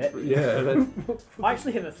we'll leave that. Yeah, I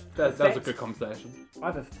actually have that was a good conversation. I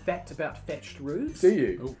have a fact about thatched roofs. Do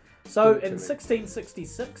you? Ooh. So Give it to in me.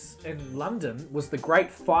 1666 in London was the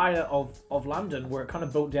Great Fire of London, where it kind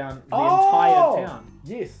of built down the Oh! entire town.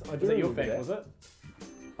 Yes, I do. Is that your remember fact? that. Was it?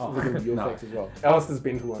 Oh, your No. fact as well. Alistair's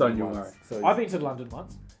been to London Don't you once, worry. so I've been to London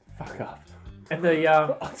once, fuck up. and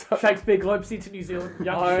the Shakespeare Globe Centre New Zealand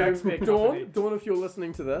Young Shakespeare Company. Dawn, if you're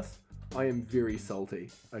listening to this, I am very salty.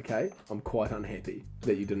 Okay, I'm quite unhappy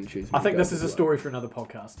that you didn't choose me. I to think go this to is a the story for another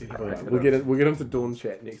podcast. All Anyway. right, we'll get into Dawn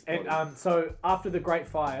chat next. And pod. so after the Great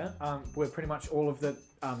Fire, where pretty much all of the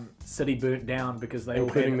city burnt down because they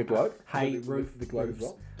Including all the had Globe? hay The roof. Globe as roofs.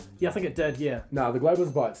 well? Yeah, I think it did. Yeah. No, the Globe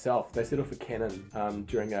was by itself. They set off a cannon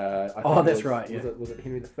during I think Oh, it that's was- right, yeah. Was it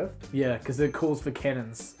Henry V? Yeah, because it calls for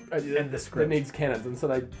cannons in the script. It needs cannons, and so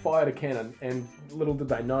they fired a cannon, and little did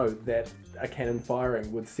they know that a cannon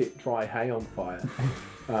firing would set dry hay on fire.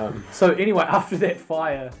 So anyway, after that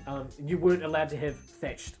fire, you weren't allowed to have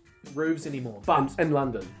thatched roofs anymore. But in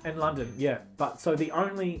London. in London, yeah. But so the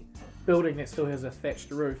only building that still has a thatched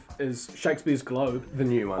roof is Shakespeare's Globe The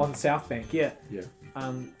new one. on South Bank. Yeah. Yeah.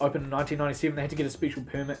 Opened in 1997. They had to get a special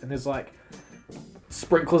permit, and there's like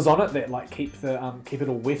sprinklers on it that like keep it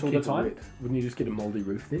all wet all Keep the it time. wet. Wouldn't you just get a mouldy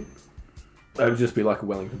roof then? It would just be like a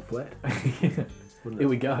Wellington flat. Here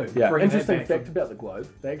we go. Yeah. Bringing that Interesting back fact from- about the Globe.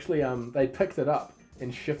 They actually they picked it up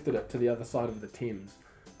and shifted it to the other side of the Thames.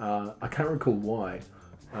 I can't recall why.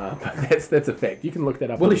 But that's a fact. You can look that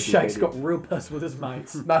up. Willie on Shakes Wikipedia. got real pissed with his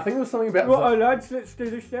mates. No, I think there was something about. Right, lads, let's do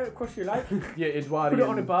this now across your lake. Yeah, Edwardian. Put it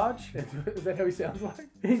on a barge. Is that how he sounds like?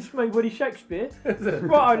 It's me, Willie Shakespeare. Is it?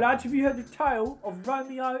 Right, lads, have you heard the tale of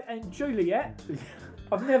Romeo and Juliet?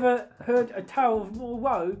 I've never heard a tale of more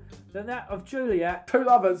woe than that of Juliet Two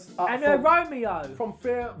lovers and from, Romeo. from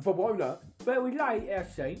fair Verona. Where we lay our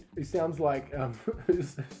scene. He sounds like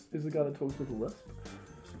who's the guy that talks with a lisp?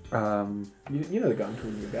 You know the guy I'm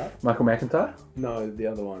talking about. Michael McIntyre? No, the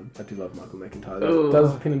other one. I do love Michael McIntyre. Ugh.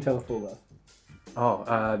 Does Penn and Teller full lisp?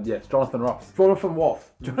 Oh, yes, Jonathan Ross. Jonathan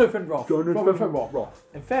Roth. Jonathan Roth. Jonathan Roth.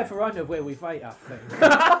 And fair Verona where we fight our thing.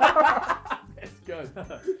 That's good.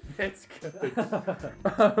 That's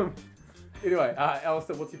good. Anyway,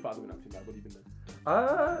 Alistair, what's your father been up to, mate? What have you been doing?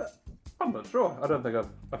 I'm not sure. I don't think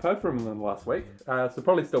I've heard from him in the last week. So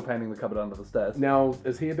probably still painting the cupboard under the stairs. Now,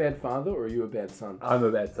 is he a bad father or are you a bad son? I'm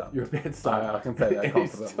a bad son. You're a bad son. I can say that And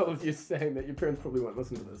he's confidently. still, you're saying that your parents probably won't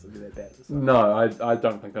listen to this if you're that bad. So No, I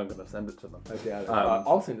don't think I'm going to send it to them. I doubt it. Um,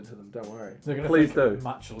 I'll send it to them, don't worry. They're going to Please think do.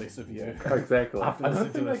 much less of you. Exactly. After I listening don't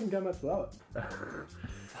to think they this. can go much lower.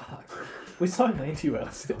 We're so mean to you,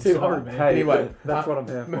 Alistair. Too Sorry, hard. man. Hey, Anyway, that's what I'm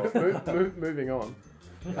here for. Moving on.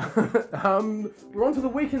 We're on to the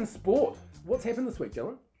weekend sport. What's happened this week,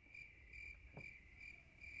 Dylan?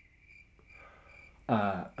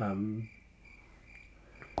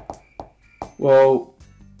 Well,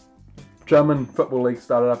 German Football League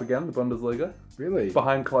started up again, the Bundesliga. Really?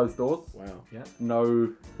 Behind closed doors. Wow. Yeah.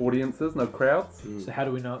 No audiences, no crowds. So how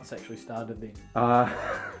do we know it's actually started then?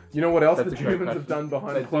 You know what else That's the a great Germans have question. done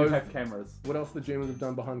behind They do closed? have cameras. What else the Germans have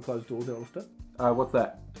done behind closed doors, Alistair? What's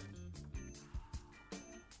that?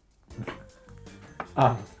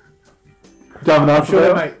 German answer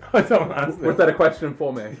Sure, that? mate. I don't answer Was that a question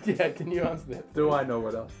for me? Yeah, can you answer that? Do I know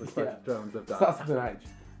what else the Yeah. Germans have done? Starts with an H.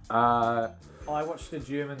 I watched a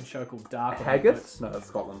German show called Dark on Haggis? Netflix. No, that's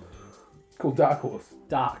Scotland. Called Dark Horse.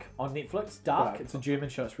 Dark on Netflix. Dark. Dark. It's a German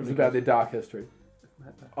show. It's It's really about good. their dark history.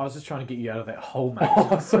 I was just trying to get you out of that hole, mate.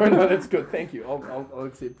 Oh, sorry, no, that's good. Thank you. I'll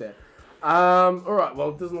accept that. All right. Well,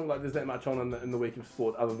 it doesn't look like there's that much on in the week of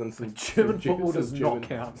sport, other than some German some football does German- not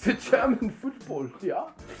count. The German football, yeah.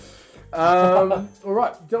 All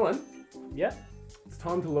right, Dylan. Yeah. It's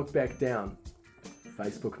time to look back down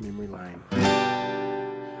Facebook memory lane.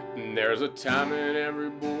 There's a time in every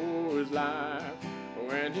boy's life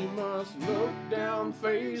when he must look down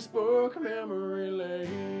Facebook memory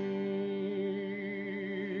lane.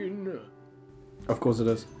 Of course it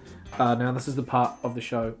is. Now this is the part of the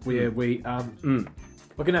show where we look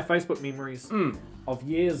at our Facebook memories of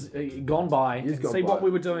years gone by Years and gone see by. what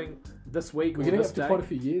we were doing this week We're or getting this up to day. quite a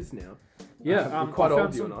few years now. Yeah, we're quite I old,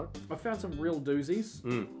 found you and some, I. I found some real doozies.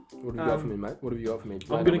 What have you got for me, mate? What have you got for me?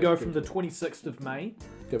 I'm going to go from the 26th of May.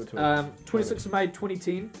 Give it to me. 26th of May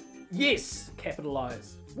 2010. Yes!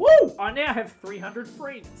 Capitalised. Woo! I now have 300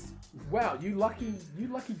 friends. Wow, you lucky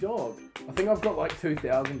dog. I think I've got like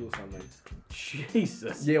 2,000 or something.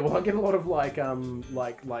 Jesus. Yeah, well, I get a lot of like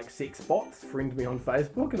sex bots friend me on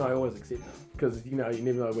Facebook, and I always accept them because you never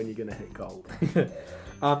know when you're gonna hit gold.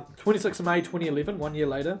 26th of May 2011, 1 year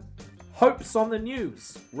later. Hope's on the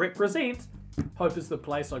news. Represent. Hope is the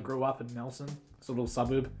place I grew up in, Nelson. It's a little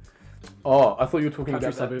suburb. Oh, I thought you were talking Country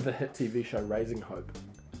about suburb. the hit TV show Raising Hope.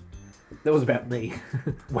 That was about me.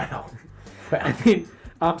 Wow. And then,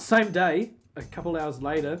 same day, a couple hours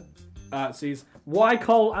later, it says, why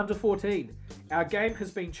Cole under 14? Our game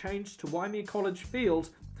has been changed to Waimea College Field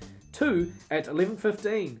 2 at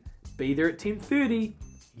 11:15. Be there at 10:30.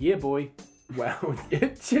 Yeah, boy. Wow.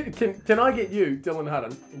 Can I get you, Dylan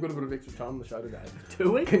Hutton? We've got a bit of extra time on the show today.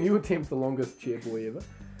 Do we? Can you attempt the longest chair boy ever?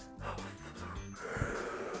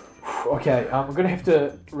 Okay, I'm going to have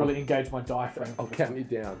to really engage my diaphragm. I'll count you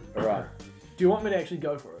down. All right. Do you want me to actually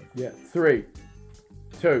go for it? Yeah. 3,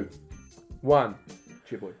 2, 1.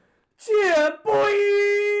 Chair boy. Cheer, boy!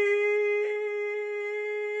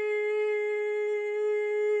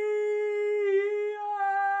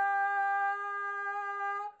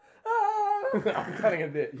 I'm cutting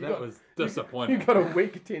it there. That was disappointing. You got a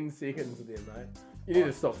weak 10 seconds there, mate. You need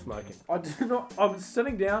to stop smoking. I do not. I was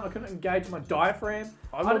sitting down. I couldn't engage my diaphragm.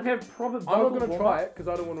 I didn't have proper. I'm not going to try it because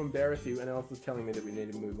I don't want to embarrass you, and Alice is telling me that we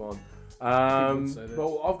need to move on.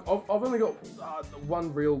 Well, I've only got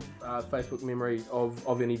one real Facebook memory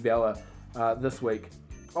of any valor this week.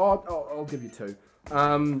 I'll give you 2.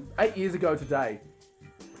 8 years ago today,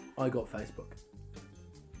 I got Facebook.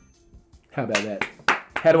 How about that?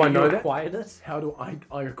 How do I know that? Acquired it? How do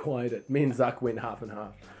I acquired it? Me and Zuck went half and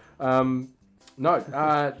half.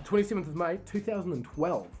 27th of May,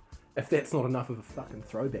 2012. If that's not enough of a fucking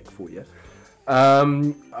throwback for you.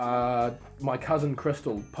 My cousin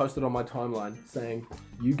Crystal posted on my timeline saying,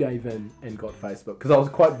 you gave in and got Facebook. Because I was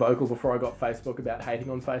quite vocal before I got Facebook about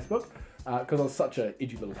hating on Facebook. Because I was such a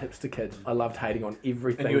edgy little hipster kid. I loved hating on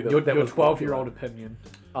everything. And your that was 12-year-old opinion.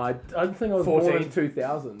 I don't think I was 14. born in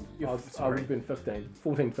 2000. I would sorry. have been 15.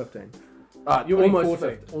 14, 15. You're almost 14.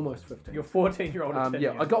 15, almost 15. Your 14-year-old opinion.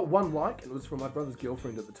 Yeah, I got 1 like, and it was from my brother's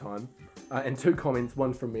girlfriend at the time. And 2 comments,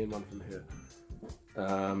 1 from me and 1 from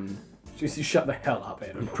her. Just you shut the hell up,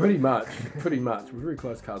 Adam. Pretty much. We're very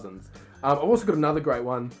close cousins. I've also got another great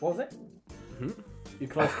one. What was it? Your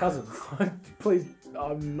close cousins. Please,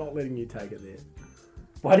 I'm not letting you take it there.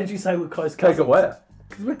 Why did you say we're close cousins? Take it where?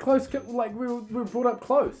 Because we're close, we were brought up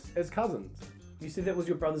close as cousins. You said that was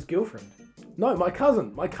your brother's girlfriend. No, my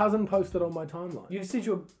cousin. My cousin posted on my timeline. You said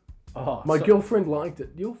your... Oh, My girlfriend liked it.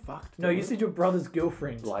 You're fucked. No, you said your brother's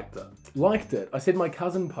girlfriend. Liked it. Liked it. I said my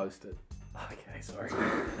cousin posted. Okay, sorry.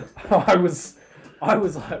 I was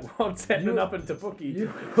like, what's happening up in Tapuki?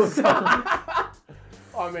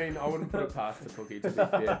 I mean, I wouldn't put it past Tapuki, to be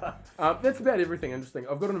fair. That's about everything interesting.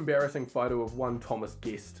 I've got an embarrassing photo of one Thomas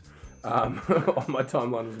Guest on my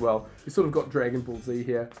timeline as well. He's sort of got Dragon Ball Z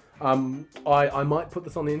here. I might put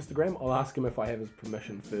this on the Instagram. I'll ask him if I have his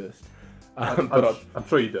permission first. But I'm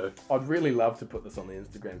sure you do. I'd really love to put this on the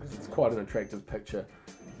Instagram because it's quite an attractive picture.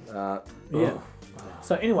 Yeah.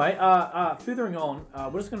 So anyway, furthering on,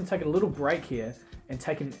 we're just going to take a little break here and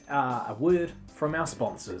take a word from our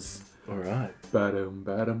sponsors. All right. Badum,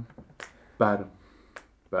 badum, badum,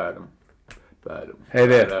 badum, badum. Hey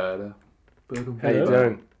there. Badum, badum, How you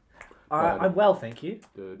doing? I'm well, thank you.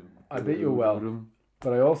 badum, I bet you're well. badum,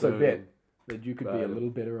 But I also Badum. bet that you could be a Badum. little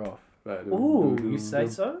better off. badum, Ooh, badum, you say badum,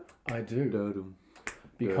 so? I do. badum,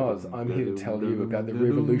 Because badum, I'm here to badum, tell you about the badum,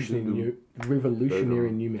 revolutionary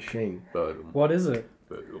badum. new machine. badum, What is it?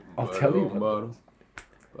 badum, I'll tell you what badum,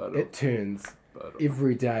 badum, It turns badum,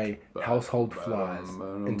 everyday badum, household badum, flies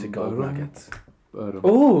badum, into gold badum, nuggets. badum,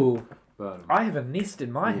 Ooh, badum, I have a nest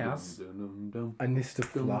in my house. badum, badum, A nest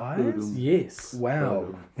of badum, flies? badum. Yes. Wow.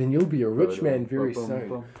 Badum. Then you'll be a rich Badum, man very badum, soon.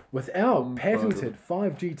 badum. With our Badum, patented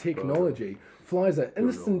 5G technology, flies are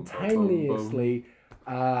instantaneously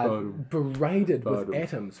Badum. berated with Badum.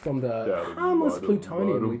 atoms from the Badum, harmless badum,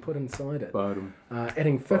 plutonium badum. we put inside it, Badum,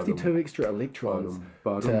 adding 52 extra electrons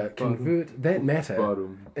badum, to badum, convert that matter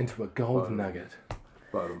badum, into a gold badum. nugget.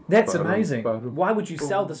 badum, That's badum, amazing. badum, Why would you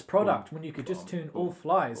sell this badum, product when you could just turn all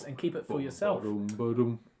flies and keep it for yourself? badum,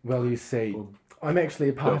 badum, Well, you see, I'm actually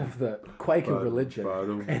a part of the Quaker religion.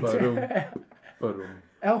 badum, And badum, badum,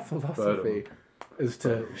 our philosophy is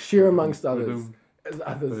to share amongst others as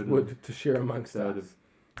others would to share amongst us.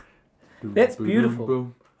 That's beautiful.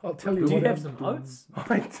 badum, I'll tell you Do you what have else. some oats?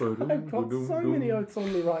 I've got so many oats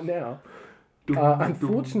on me right now. badum,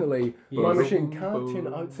 Unfortunately, my Yes. machine can't turn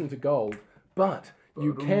oats into gold, but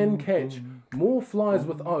you can catch more flies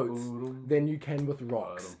with oats than you can with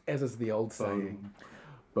rocks, as is the old saying.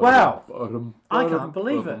 Wow. badum, I badum, can't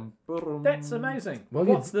believe it. badum, That's amazing. Well,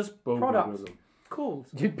 What's you- this product called?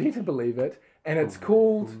 You'd better believe it, and it's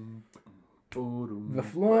called badum, the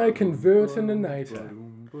Fly Convertinator.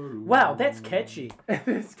 badum, Wow, that's catchy.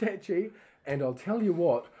 It's catchy, and I'll tell you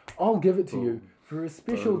what, I'll give it to you for a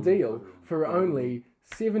special deal for only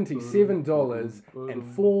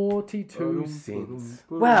 $77.42.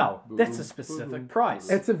 Wow, that's a specific price.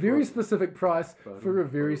 It's a very specific price for a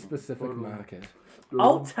very specific market.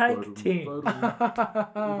 I'll take 10.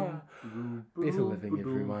 Better living,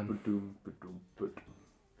 everyone.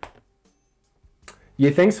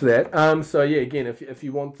 Yeah, thanks for that. So yeah, again, if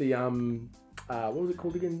you want the what was it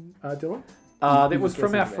called again, Dylan? That was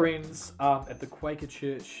from our friends at the Quaker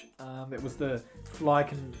Church. That was the fly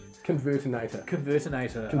Convertinator.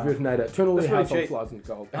 Convertinator. Turn all That's your really household cheap. flies into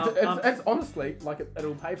gold. It's honestly like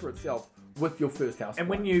it'll pay for itself with your first house. And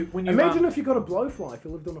fly. when you imagine if you got a blowfly if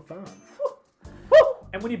you lived on a farm.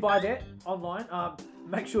 And when you buy that online,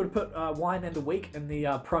 make sure to put wine and a week in the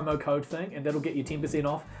promo code thing, and that'll get you 10%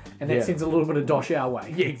 off. And that sends a little bit of dosh our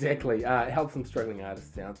way. Yeah, exactly. Help some struggling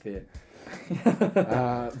artists out there.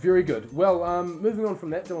 Very good. Well, moving on from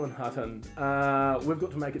that, Dylan Hutton, we've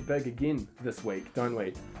got to make it big again this week, don't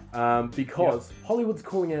we? Because Hollywood's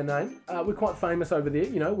calling our name. We're quite famous over there.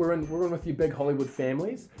 You know, we're in with your big Hollywood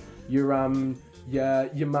families. Your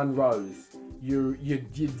Munros, your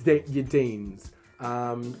Deans,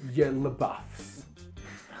 your LaBeoufs.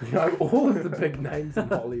 You know, all of the big names in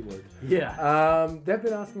Hollywood. Yeah. They've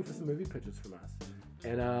been asking for some movie pitches from us,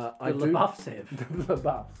 and The LaBeoufs have. The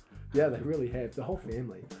LaBeoufs. Yeah, they really have. The whole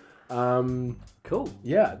family. Cool.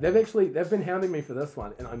 Yeah, they've been hounding me for this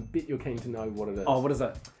one, and I bet you're keen to know what it is. Oh, what is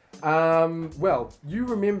it? Well, you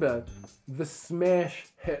remember the smash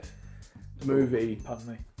hit movie, Pardon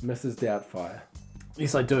me. Mrs. Doubtfire.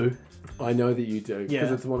 Yes, I do. I know that you do, because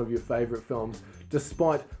Yeah. it's one of your favourite films,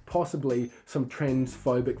 despite possibly some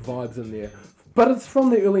transphobic vibes in there. But it's from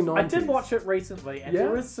the early 90s. I did watch it recently, and Yeah?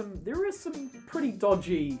 there is some pretty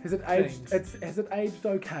dodgy. Has it aged? things. Has it aged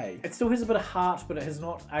okay? It still has a bit of heart, but it has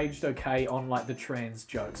not aged okay on like the trans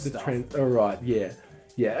joke stuff. All right, yeah.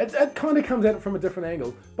 It kind of comes at it from a different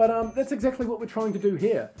angle, but that's exactly what we're trying to do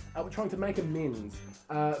here. We're trying to make amends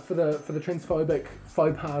for the transphobic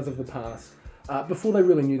faux pas of the past. Before they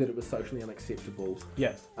really knew that it was socially unacceptable.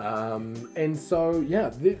 Yeah. And so, yeah,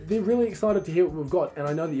 they're really excited to hear what we've got, and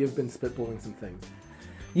I know that you've been spitballing some things.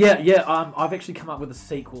 Yeah. I've actually come up with a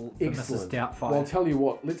sequel for Excellent. Mrs. Doubtfire. Well, I'll tell you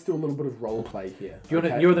what, let's do a little bit of role play here. You're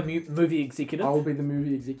the movie executive. I'll be the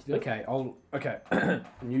movie executive. Okay. Okay. And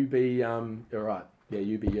you be, alright. Yeah,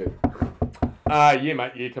 you be you. Yeah,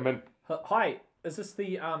 mate, yeah, come in. Hi. Is this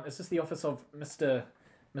the office of Mr.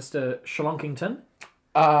 Schlonkington?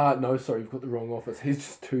 No, sorry, you've got the wrong office. He's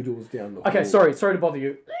just 2 doors down the hall. Okay. Sorry to bother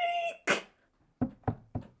you.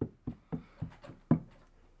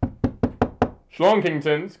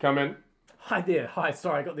 Schlonkingtons, come in. Hi there. Hi.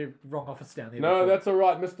 Sorry, I got the wrong office down there. No, before. that's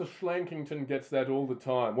alright. Mr. Schlankington gets that all the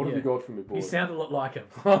time. What have Yeah. you got for me, boy? You sound a lot like him.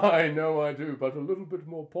 I know I do, but a little bit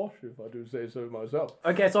more posh, if I do say so myself.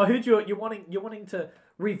 Okay, so I heard you're wanting to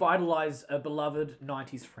revitalize a beloved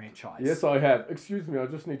 '90s franchise. Yes, I have. Excuse me, I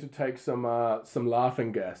just need to take some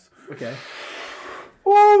laughing gas. Okay.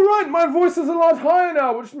 All right, my voice is a lot higher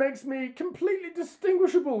now, which makes me completely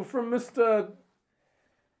distinguishable from Mr.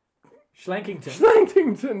 Schlankington.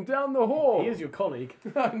 Schlankington down the hall. He is your colleague.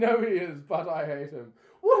 I know he is, but I hate him.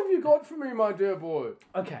 What have you got for me, my dear boy?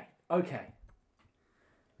 Okay.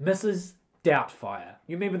 Mrs. Doubtfire.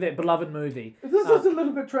 You remember that beloved movie? This is a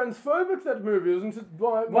little bit transphobic, that movie, isn't it,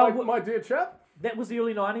 my dear chap? That was the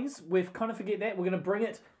early '90s. We've kind of forget that. We're going to bring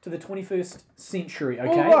it to the 21st century. Okay.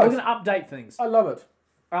 All right. We're going to update things. I love it.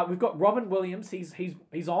 We've got Robin Williams. He's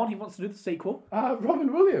on. He wants to do the sequel.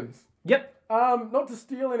 Robin Williams. Yep. Not to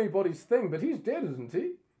steal anybody's thing, but he's dead, isn't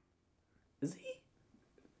he? Is he?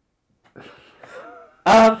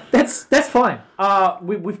 That's fine.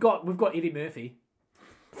 We've got Eddie Murphy.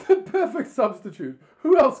 The perfect substitute.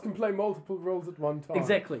 Who else can play multiple roles at one time?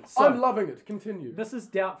 Exactly. So, I'm loving it. Continue. Mrs.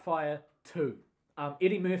 Doubtfire 2.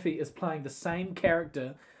 Eddie Murphy is playing the same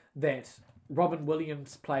character that Robin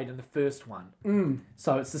Williams played in the first one.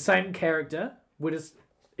 So it's the same character.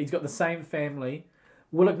 He's got the same family.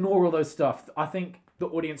 We'll ignore all those stuff. I think the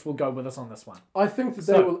audience will go with us on this one. I think that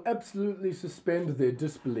they will absolutely suspend their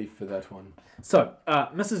disbelief for that one. So,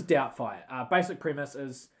 Mrs. Doubtfire. Basic premise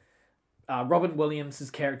is Robin Williams'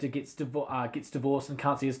 character gets divorced and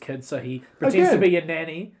can't see his kids, so he pretends to be a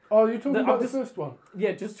nanny. Oh, you're talking about the just- first one.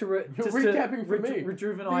 Yeah, just to Recapping for me.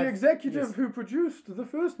 rejuvenate. The executive Yes. who produced the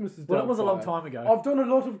first Mrs. Doubtfire. Well, it was a long time ago. I've done a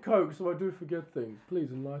lot of coke, so I do forget things.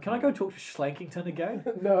 Please enlighten Can I me. go talk to Schlankington again?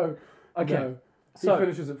 No. Okay. No. He So-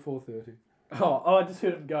 finishes at 4:30. Oh, I just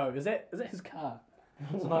heard him go. Is that his car?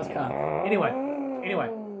 It's a nice car. Anyway.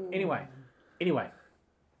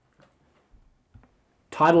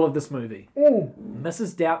 Title of this movie: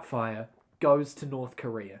 Mrs. Doubtfire goes to North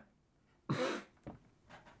Korea.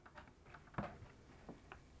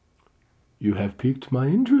 You have piqued my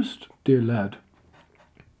interest, dear lad.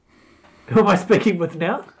 Who am I speaking with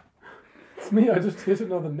now? It's me, I just hit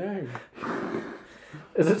another name.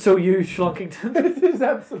 Is it still you, Schlonkington? It is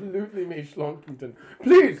absolutely me, Schlonkington.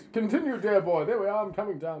 Please, continue, dear boy. There we are, I'm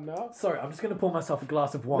coming down now. Sorry, I'm just going to pour myself a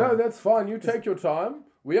glass of wine. No, that's fine. You take your time.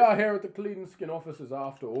 We are here at the Clean Skin offices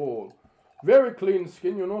after all. Very clean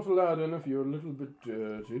skin. You're not allowed in if you're a little bit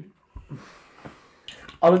dirty.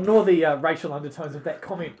 I'll ignore the racial undertones of that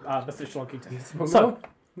comment, Mr. Schlonkington. So,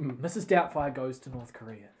 Mrs. Doubtfire goes to North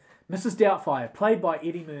Korea. Mrs. Doubtfire, played by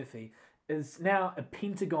Eddie Murphy, is now a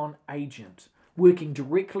Pentagon agent working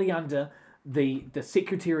directly under the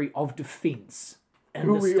Secretary of Defense in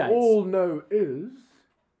Who the we States. all know is...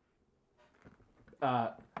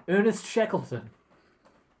 Ernest Shackleton.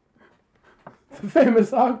 the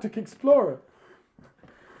famous Arctic explorer.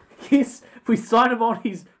 Yes, if we sign him on,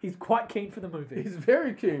 he's quite keen for the movie. He's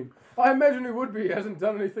very keen. I imagine he would be. He hasn't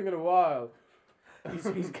done anything in a while.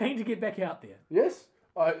 He's keen to get back out there. Yes?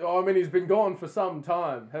 I mean, he's been gone for some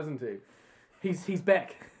time, hasn't he? He's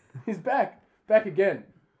back. He's back. Back again.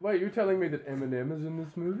 Wait, you telling me that Eminem is in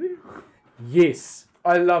this movie? Yes.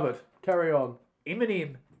 I love it. Carry on.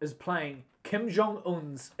 Eminem is playing Kim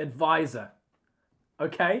Jong-un's advisor.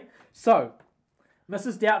 Okay? So,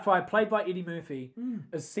 Mrs. Doubtfire, played by Eddie Murphy,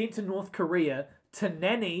 is sent to North Korea to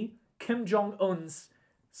nanny Kim Jong-un's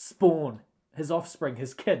spawn, his offspring,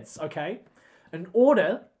 his kids, okay? In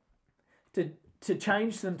order to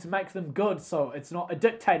change them, to make them good, so it's not a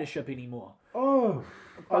dictatorship anymore. Oh,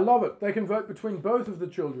 I love it. They can vote between both of the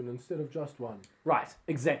children instead of just one. Right,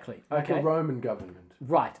 exactly. Like Okay. a Roman government.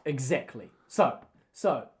 Right, exactly. So,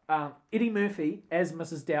 Eddie Murphy, as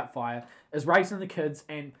Mrs. Doubtfire, is raising the kids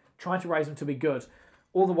and trying to raise them to be good.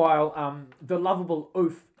 All the while, the lovable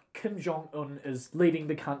oof, Kim Jong-un, is leading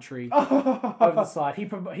the country over the side. He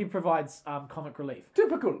provides comic relief.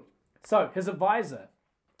 Typical. So, his advisor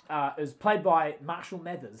is played by Marshall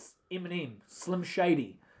Mathers, Eminem, Slim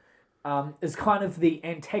Shady, is kind of the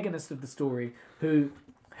antagonist of the story who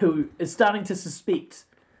is starting to suspect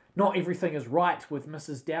not everything is right with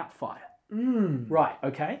Mrs. Doubtfire. Right,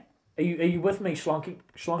 okay. Are you with me,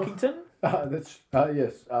 Schlonkington? That's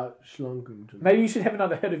yes, Schlonkington. Maybe you should have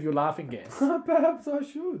another hit of your laughing gas. Perhaps I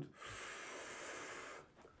should.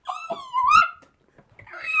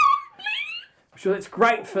 I'm sure that's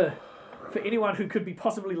great for anyone who could be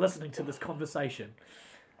possibly listening to this conversation.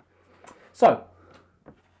 So,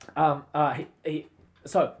 Mrs.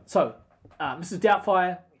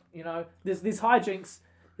 Doubtfire, you know, there's hijinks.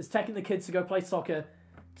 Is taking the kids to go play soccer.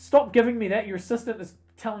 Stop giving me that. Your assistant is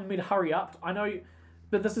telling me to hurry up. I know,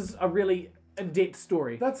 but this is a really in-depth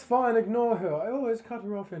story. That's fine, ignore her. I always cut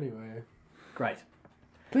her off anyway. Great.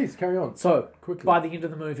 Please, carry on. So, Quickly. by the end of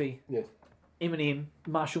the movie, Yes. Eminem,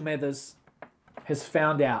 Marshall Mathers, has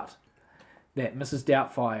found out that Mrs.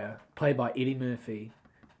 Doubtfire, played by Eddie Murphy,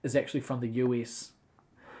 is actually from the US,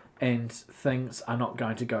 and things are not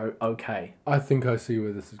going to go okay. I think I see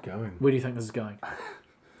where this is going. Where do you think this is going?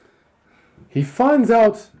 He finds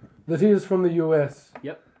out that he is from the US,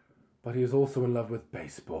 Yep. but he is also in love with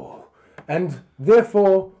baseball. And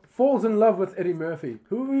therefore falls in love with Eddie Murphy,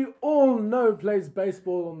 who we all know plays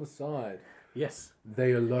baseball on the side. Yes.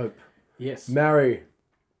 They elope, Yes. marry,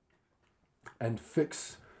 and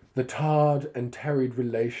fix the tarred and tarried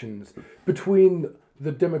relations between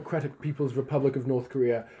the Democratic People's Republic of North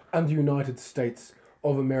Korea and the United States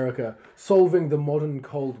of America, solving the modern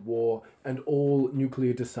Cold War and all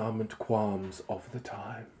nuclear disarmament qualms of the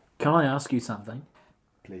time. Can I ask you something?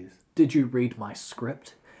 Please. Did you read my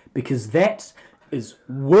script? Because that is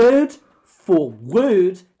word for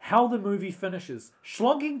word how the movie finishes.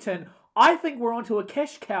 Schlonkington, I think we're onto a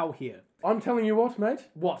cash cow here. I'm telling you what, mate.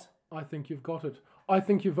 What? I think you've got it. I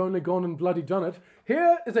think you've only gone and bloody done it.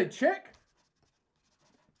 Here is a check.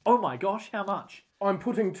 Oh my gosh, how much? I'm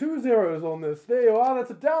putting 2 zeros on this. There you are.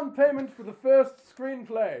 That's a down payment for the first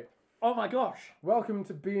screenplay. Oh my gosh. Welcome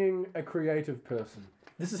to being a creative person.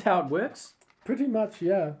 This is how it works? Pretty much,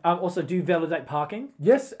 yeah. Also, do you validate parking?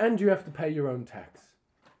 Yes, and you have to pay your own tax.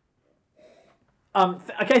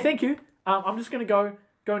 Okay, thank you. I'm just going to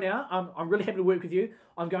go now. I'm really happy to work with you.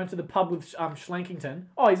 I'm going to the pub with Schlankington.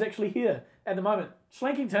 Oh, he's actually here at the moment.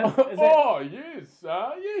 Schlankington, is that... Oh, yes,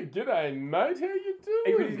 yeah, g'day, mate. How you doing? Are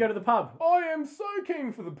you ready to go to the pub? I am so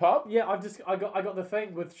keen for the pub. Yeah, I got the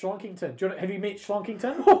thing with Schlankington. Have you met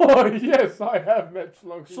Schlankington? Oh, yes, I have met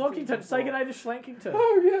Schlonkington. Schlankington, say good day to Schlankington.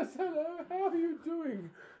 Oh, yes, hello. How are you doing?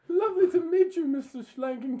 Lovely to meet you, Mr.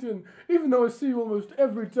 Schlankington. Even though I see you almost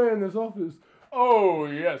every day in this office, Oh,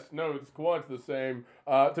 yes, no, it's quite the same.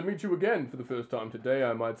 To meet you again for the first time today,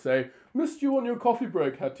 I might say. Missed you on your coffee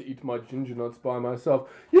break, had to eat my ginger nuts by myself.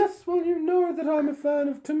 Yes, well, you know that I'm a fan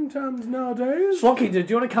of Tim Tams nowadays. Schlonkington,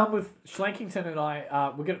 do you want to come with Schlankington and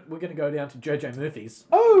I? We're gonna go down to JJ Murphy's.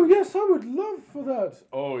 Oh, yes, I would love for that.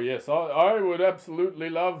 Oh, yes, I would absolutely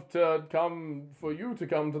love to for you to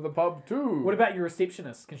come to the pub too. What about your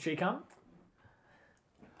receptionist? Can she come?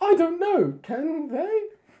 I don't know, can they?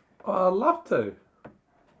 I'd love to.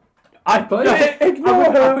 Ignore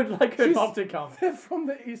I her. would like her She's- not to come. They're from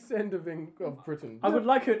the east end of Britain. I would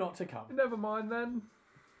like her not to come. Never mind then.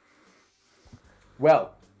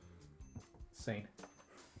 Well, Scene.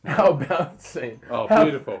 how about scene? Oh, How-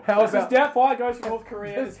 beautiful. How This is about Doubtfire goes to North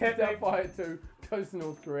Korea. This It's happening. Doubtfire 2 goes to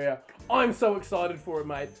North Korea. I'm so excited for it,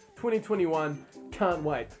 mate. 2021, can't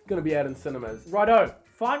wait. Gonna be out in cinemas. Righto.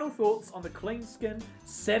 Final thoughts on the clean skin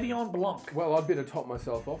Sauvignon Blanc. Well, I'd better top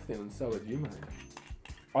myself off then, and so would you, mate.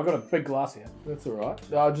 I got a big glass here. That's all right.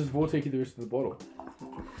 I'll just vortec you the rest of the bottle.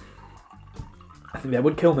 I think that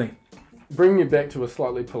would kill me. Bringing you back to a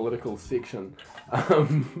slightly political section.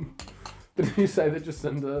 Did you say that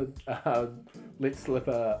Jacinda let slip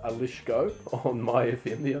a Lish go on my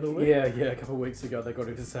FM the other week? Yeah, a couple of weeks ago they got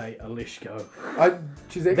her to say Alishko.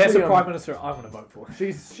 She's actually, That's a prime minister I want to vote for.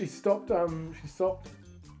 She stopped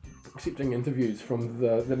accepting interviews from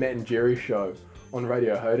the Matt and Jerry show on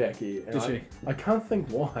Radio Hodaki. Did she? I can't think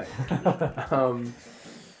why.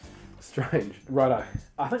 Strange. Righto.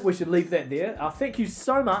 I think we should leave that there. Thank you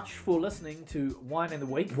so much for listening to Wine and the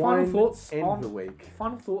Week. Wine Final thoughts and on the week.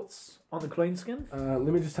 Final thoughts on the clean skin. Let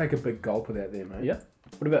me just take a big gulp of that there, mate. Yeah.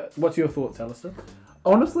 What's your thoughts, Alistair?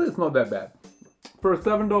 Honestly, it's not that bad. For a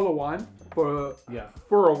 $7 wine, for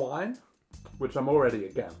a wine, which I'm already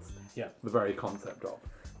against. Yeah. The very concept of.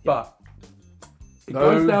 But it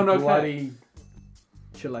Those goes down okay. bloody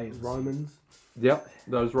Chileans. Romans. Yep,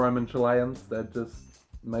 those Roman Chileans, they're just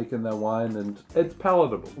making their wine and it's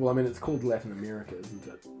palatable. Well, I mean, it's called Latin America, isn't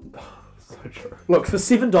it? So true. Look, for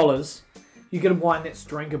 $7, you get a wine that's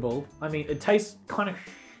drinkable. I mean, it tastes kind of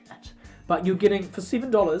shit, but you're getting, for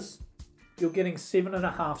 $7, you're getting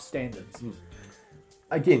 7.5 standards.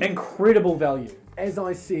 Again, Incredible value. as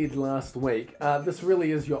I said last week, this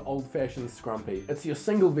really is your old-fashioned scrumpy. It's your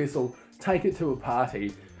single vessel. Take it to a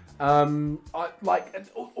party.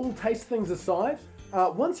 All taste things aside,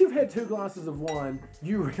 once you've had 2 glasses of wine,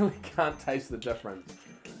 you really can't taste the difference.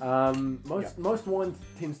 Most wine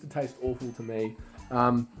tends to taste awful to me.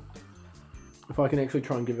 If I can actually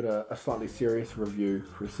try and give it a slightly serious review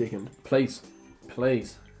for a second. Please.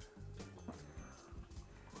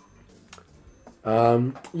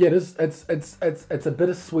 It is. It's a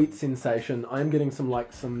bittersweet sensation. I am getting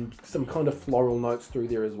some kind of floral notes through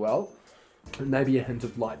there as well. Maybe a hint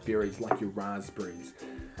of light berries like your raspberries.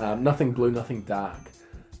 Nothing blue, nothing dark.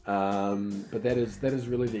 But that is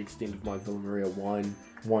really the extent of my Villa Maria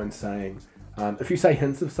wine saying. If you say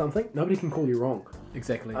hints of something, nobody can call you wrong.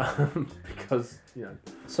 Exactly. Because, you know.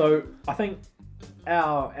 So I think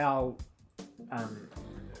our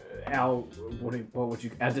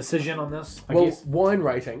decision on this, I guess. Wine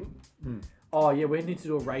rating. Oh yeah, we need to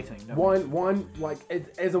do a rating. don't we? Wine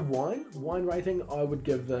as a wine rating, I would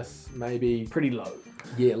give this maybe Pretty low.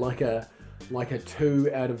 yeah, like a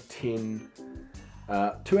 2 out of 10,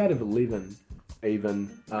 2 out of 11 even.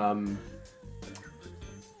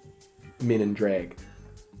 Men in drag.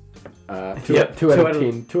 2 Yep, out of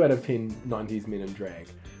 10. 2 out of 10 90s men in drag.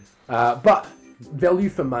 But value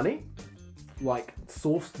for money, like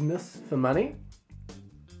sourcedness for money,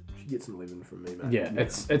 she gets an 11 from me, man. Yeah,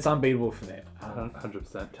 it's unbeatable for that.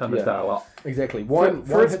 100%. Turn this dial up. Exactly. For Wine its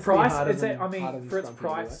hits me price, harder it's than- I mean, harder than for its Scrumpy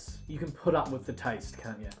price, you can put up with the taste,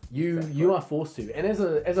 can't you? anyway. You are forced to, and as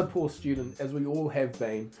a poor student, as we all have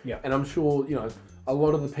been, Yeah. and I'm sure a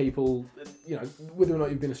lot of the people, whether or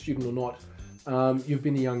not you've been a student or not, you've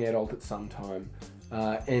been a young adult at some time,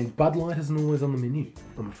 and Bud Light isn't always on the menu,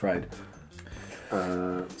 I'm afraid.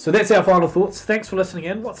 So that's our final thoughts. Thanks for listening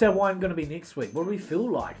in. What's our wine going to be next week? What do we feel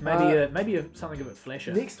like? Maybe something a bit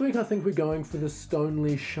flashier. Next week, I think we're going for the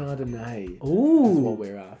Stoneleigh Chardonnay. Is what Ooh.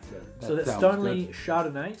 we're after. So that's sounds Stoneleigh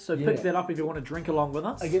Chardonnay. So Yeah. pick that up if you want to drink along with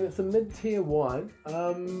us. Again, it's a mid-tier wine.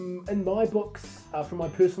 In my books, from my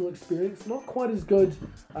personal experience, not quite as good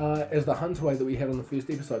as the Huntaway that we had on the first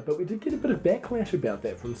episode, but we did get a bit of backlash about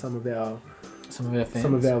that from some of our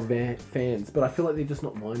fans. But I feel like they're just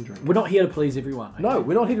not wine drinkers. We're not here to please everyone. okay? No,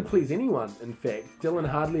 we're not here to please anyone. In fact, Dylan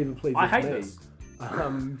hardly ever pleases me. I hate this.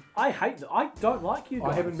 I hate that. I don't like you guys.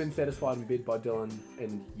 I haven't been satisfied in bed by Dylan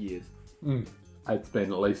in years. It's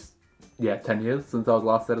been at least 10 years since I was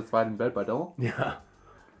last satisfied in bed by Dylan. Yeah.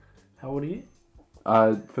 How old are you?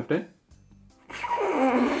 15.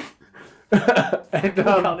 And, Cut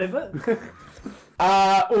that bit.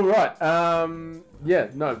 all right. Yeah,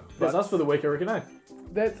 no. That's but us for the week, I reckon. Eh?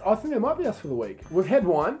 I think that might be us for the week. We've had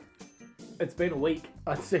wine. It's been a week.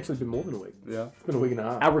 It's actually been more than a week. Yeah. It's been a week and a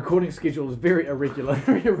half. Our recording schedule is very irregular.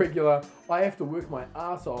 Very irregular. I have to work my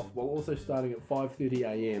ass off while also starting at 5:30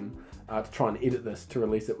 a.m. To try and edit this to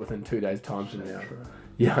release it within 2 days' time from now.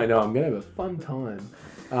 Yeah, I know. I'm going to have a fun time.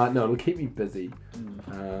 No, it'll keep me busy,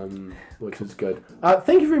 which is good.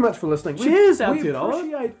 Thank you very much for listening. Cheers, we Aotearoa.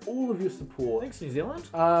 appreciate all of your support. Thanks, New Zealand.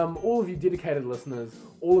 All of you dedicated listeners,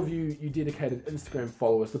 all of you dedicated Instagram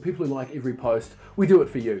followers, the people who like every post, we do it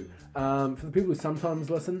for you. For the people who sometimes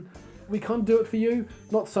listen, we can't do it for you,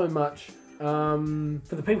 not so much.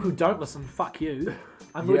 For the people who don't listen, fuck you.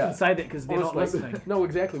 I'm not Yeah. going to say that because they're not Honestly, listening. No,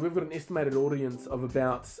 exactly. We've got an estimated audience of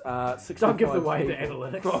about 65 Don't give away the people.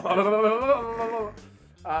 analytics.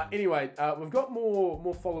 Anyway, we've got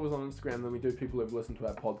more followers on Instagram than we do people who've listened to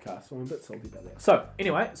our podcast, so I'm a bit salty about that. So,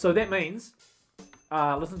 anyway, that means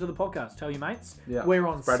listen to the podcast. Tell your mates. Yeah. We're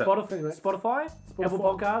on Spread it. Spotify, Apple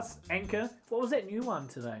Podcasts, Anchor. What was that new one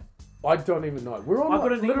today? I don't even know. We're on I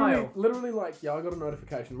got an email. literally I got a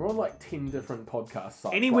notification. We're on like 10 different podcast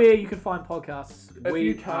sites. Anywhere you can find podcasts. If we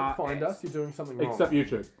you can't are find at. us, you're doing something wrong. Except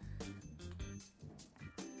YouTube.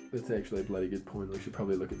 That's actually a bloody good point. We should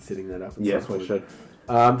probably look at setting that up. At Yes, some we point. should.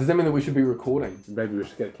 Does that mean that we should be recording? Maybe we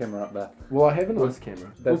should get a camera up there. Well, I have a nice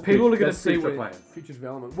camera. That's people are gonna that's see future where- plans. Future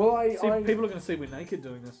development. Well, I People are going to see we're naked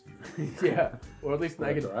doing this. yeah, or at least Well,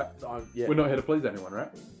 naked. that's all right. Yeah, We're not here to please anyone, right?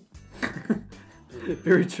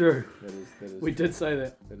 Very true. that is We did say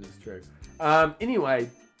that. That is true. Anyway,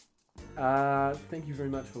 thank you very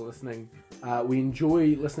much for listening. We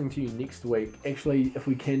enjoy listening to you next week. Actually, if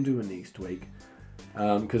we can do a next week,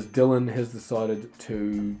 because Dylan has decided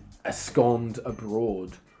to abscond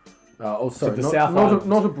abroad. Also, the South Island.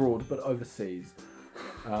 not abroad, but overseas.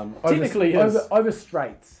 Technically, over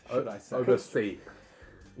straits, should I say? Oversea.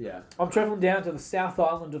 Yeah, I'm travelling down to the South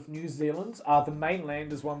Island of New Zealand, the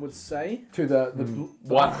mainland, as one would say. to the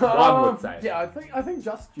One would say. Yeah, I think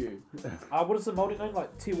just you. What is the Māori name?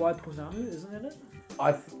 Like Te Waipunamu, isn't it?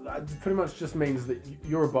 It pretty much just means that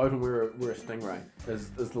you're a boat and we're a stingray. Is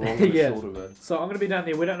the long and the Yeah. short of it. So I'm going to be down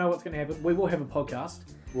there. We don't know what's going to happen. We will have a podcast.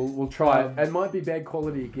 We'll try it. It might be bad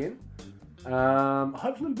quality again.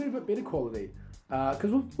 Hopefully it'll be a bit better quality.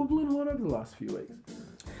 Because we've learned a lot over the last few weeks.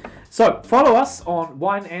 So follow us on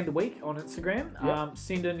Wine and the Week on Instagram. Yep.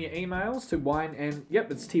 Send in your emails to wine and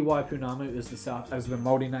it's Te Waipunamu is the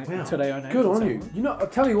Māori name. Wow. Te Reo name. Good for on you. someone. You know, I'll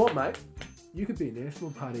tell you what, mate. You could be a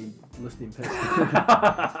National Party listing pick.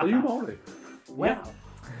 Are you Māori? Wow.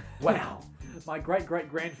 Wow. My great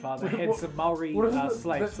grandfather had What- some Maori What is it?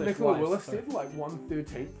 slaves. That Nicola Willis said, like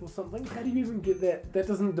 1/13 or something. How do you even get that? That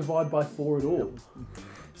doesn't divide by 4 at all.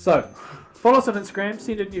 So, follow us on Instagram.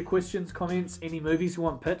 Send in your questions, comments, any movies you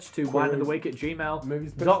want pitched to Queries.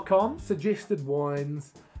 wineoftheweek@gmail.com. Suggested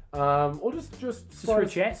wines. Or just for a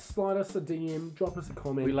chat. Slide us a DM, drop us a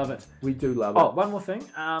comment. We love it. We do love Oh, it. one more thing.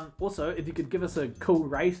 Also, if you could give us a cool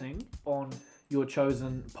rating on your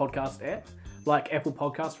chosen podcast app, like Apple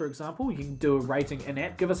Podcasts, for example, you can do a rating in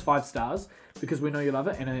app. Give us 5 stars because we know you love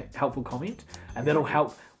it, and a helpful comment, and that'll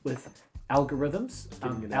help with algorithms.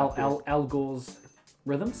 Getting it out there. Al Gore's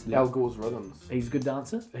rhythms. Al Gore's rhythms. He's a good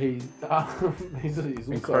dancer. He's also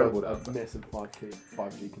Incredible a dancer. massive 5G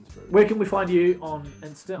conspirator. Where can we find you on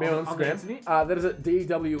Insta? Me on the Instagram. internet? That is at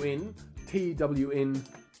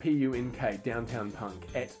DWNTWNPUNK, Downtown Punk,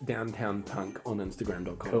 at Downtown Punk on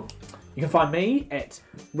Instagram.com. Cool. You can find me at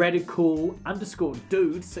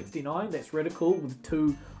radical_dude69. That's radical with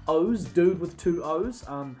 2 O's, dude with 2 O's.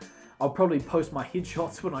 I'll probably post my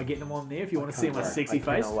headshots when I get them on there if you want to see my sexy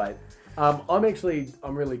face. I cannot wait.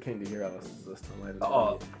 I'm really keen to hear Alice's this time later.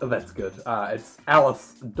 Oh, that's good. It's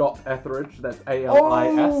Alice.Etheridge. That's ALIS.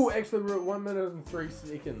 Oh, actually, we're at 1 minute and 3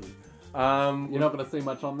 seconds. You're not going to see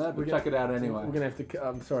much on there, but check it out anyway. We're gonna have to.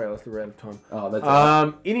 I'm sorry, Alice, we're out of time. Oh, that's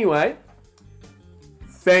Anyway,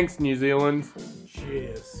 thanks, New Zealand.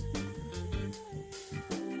 Cheers.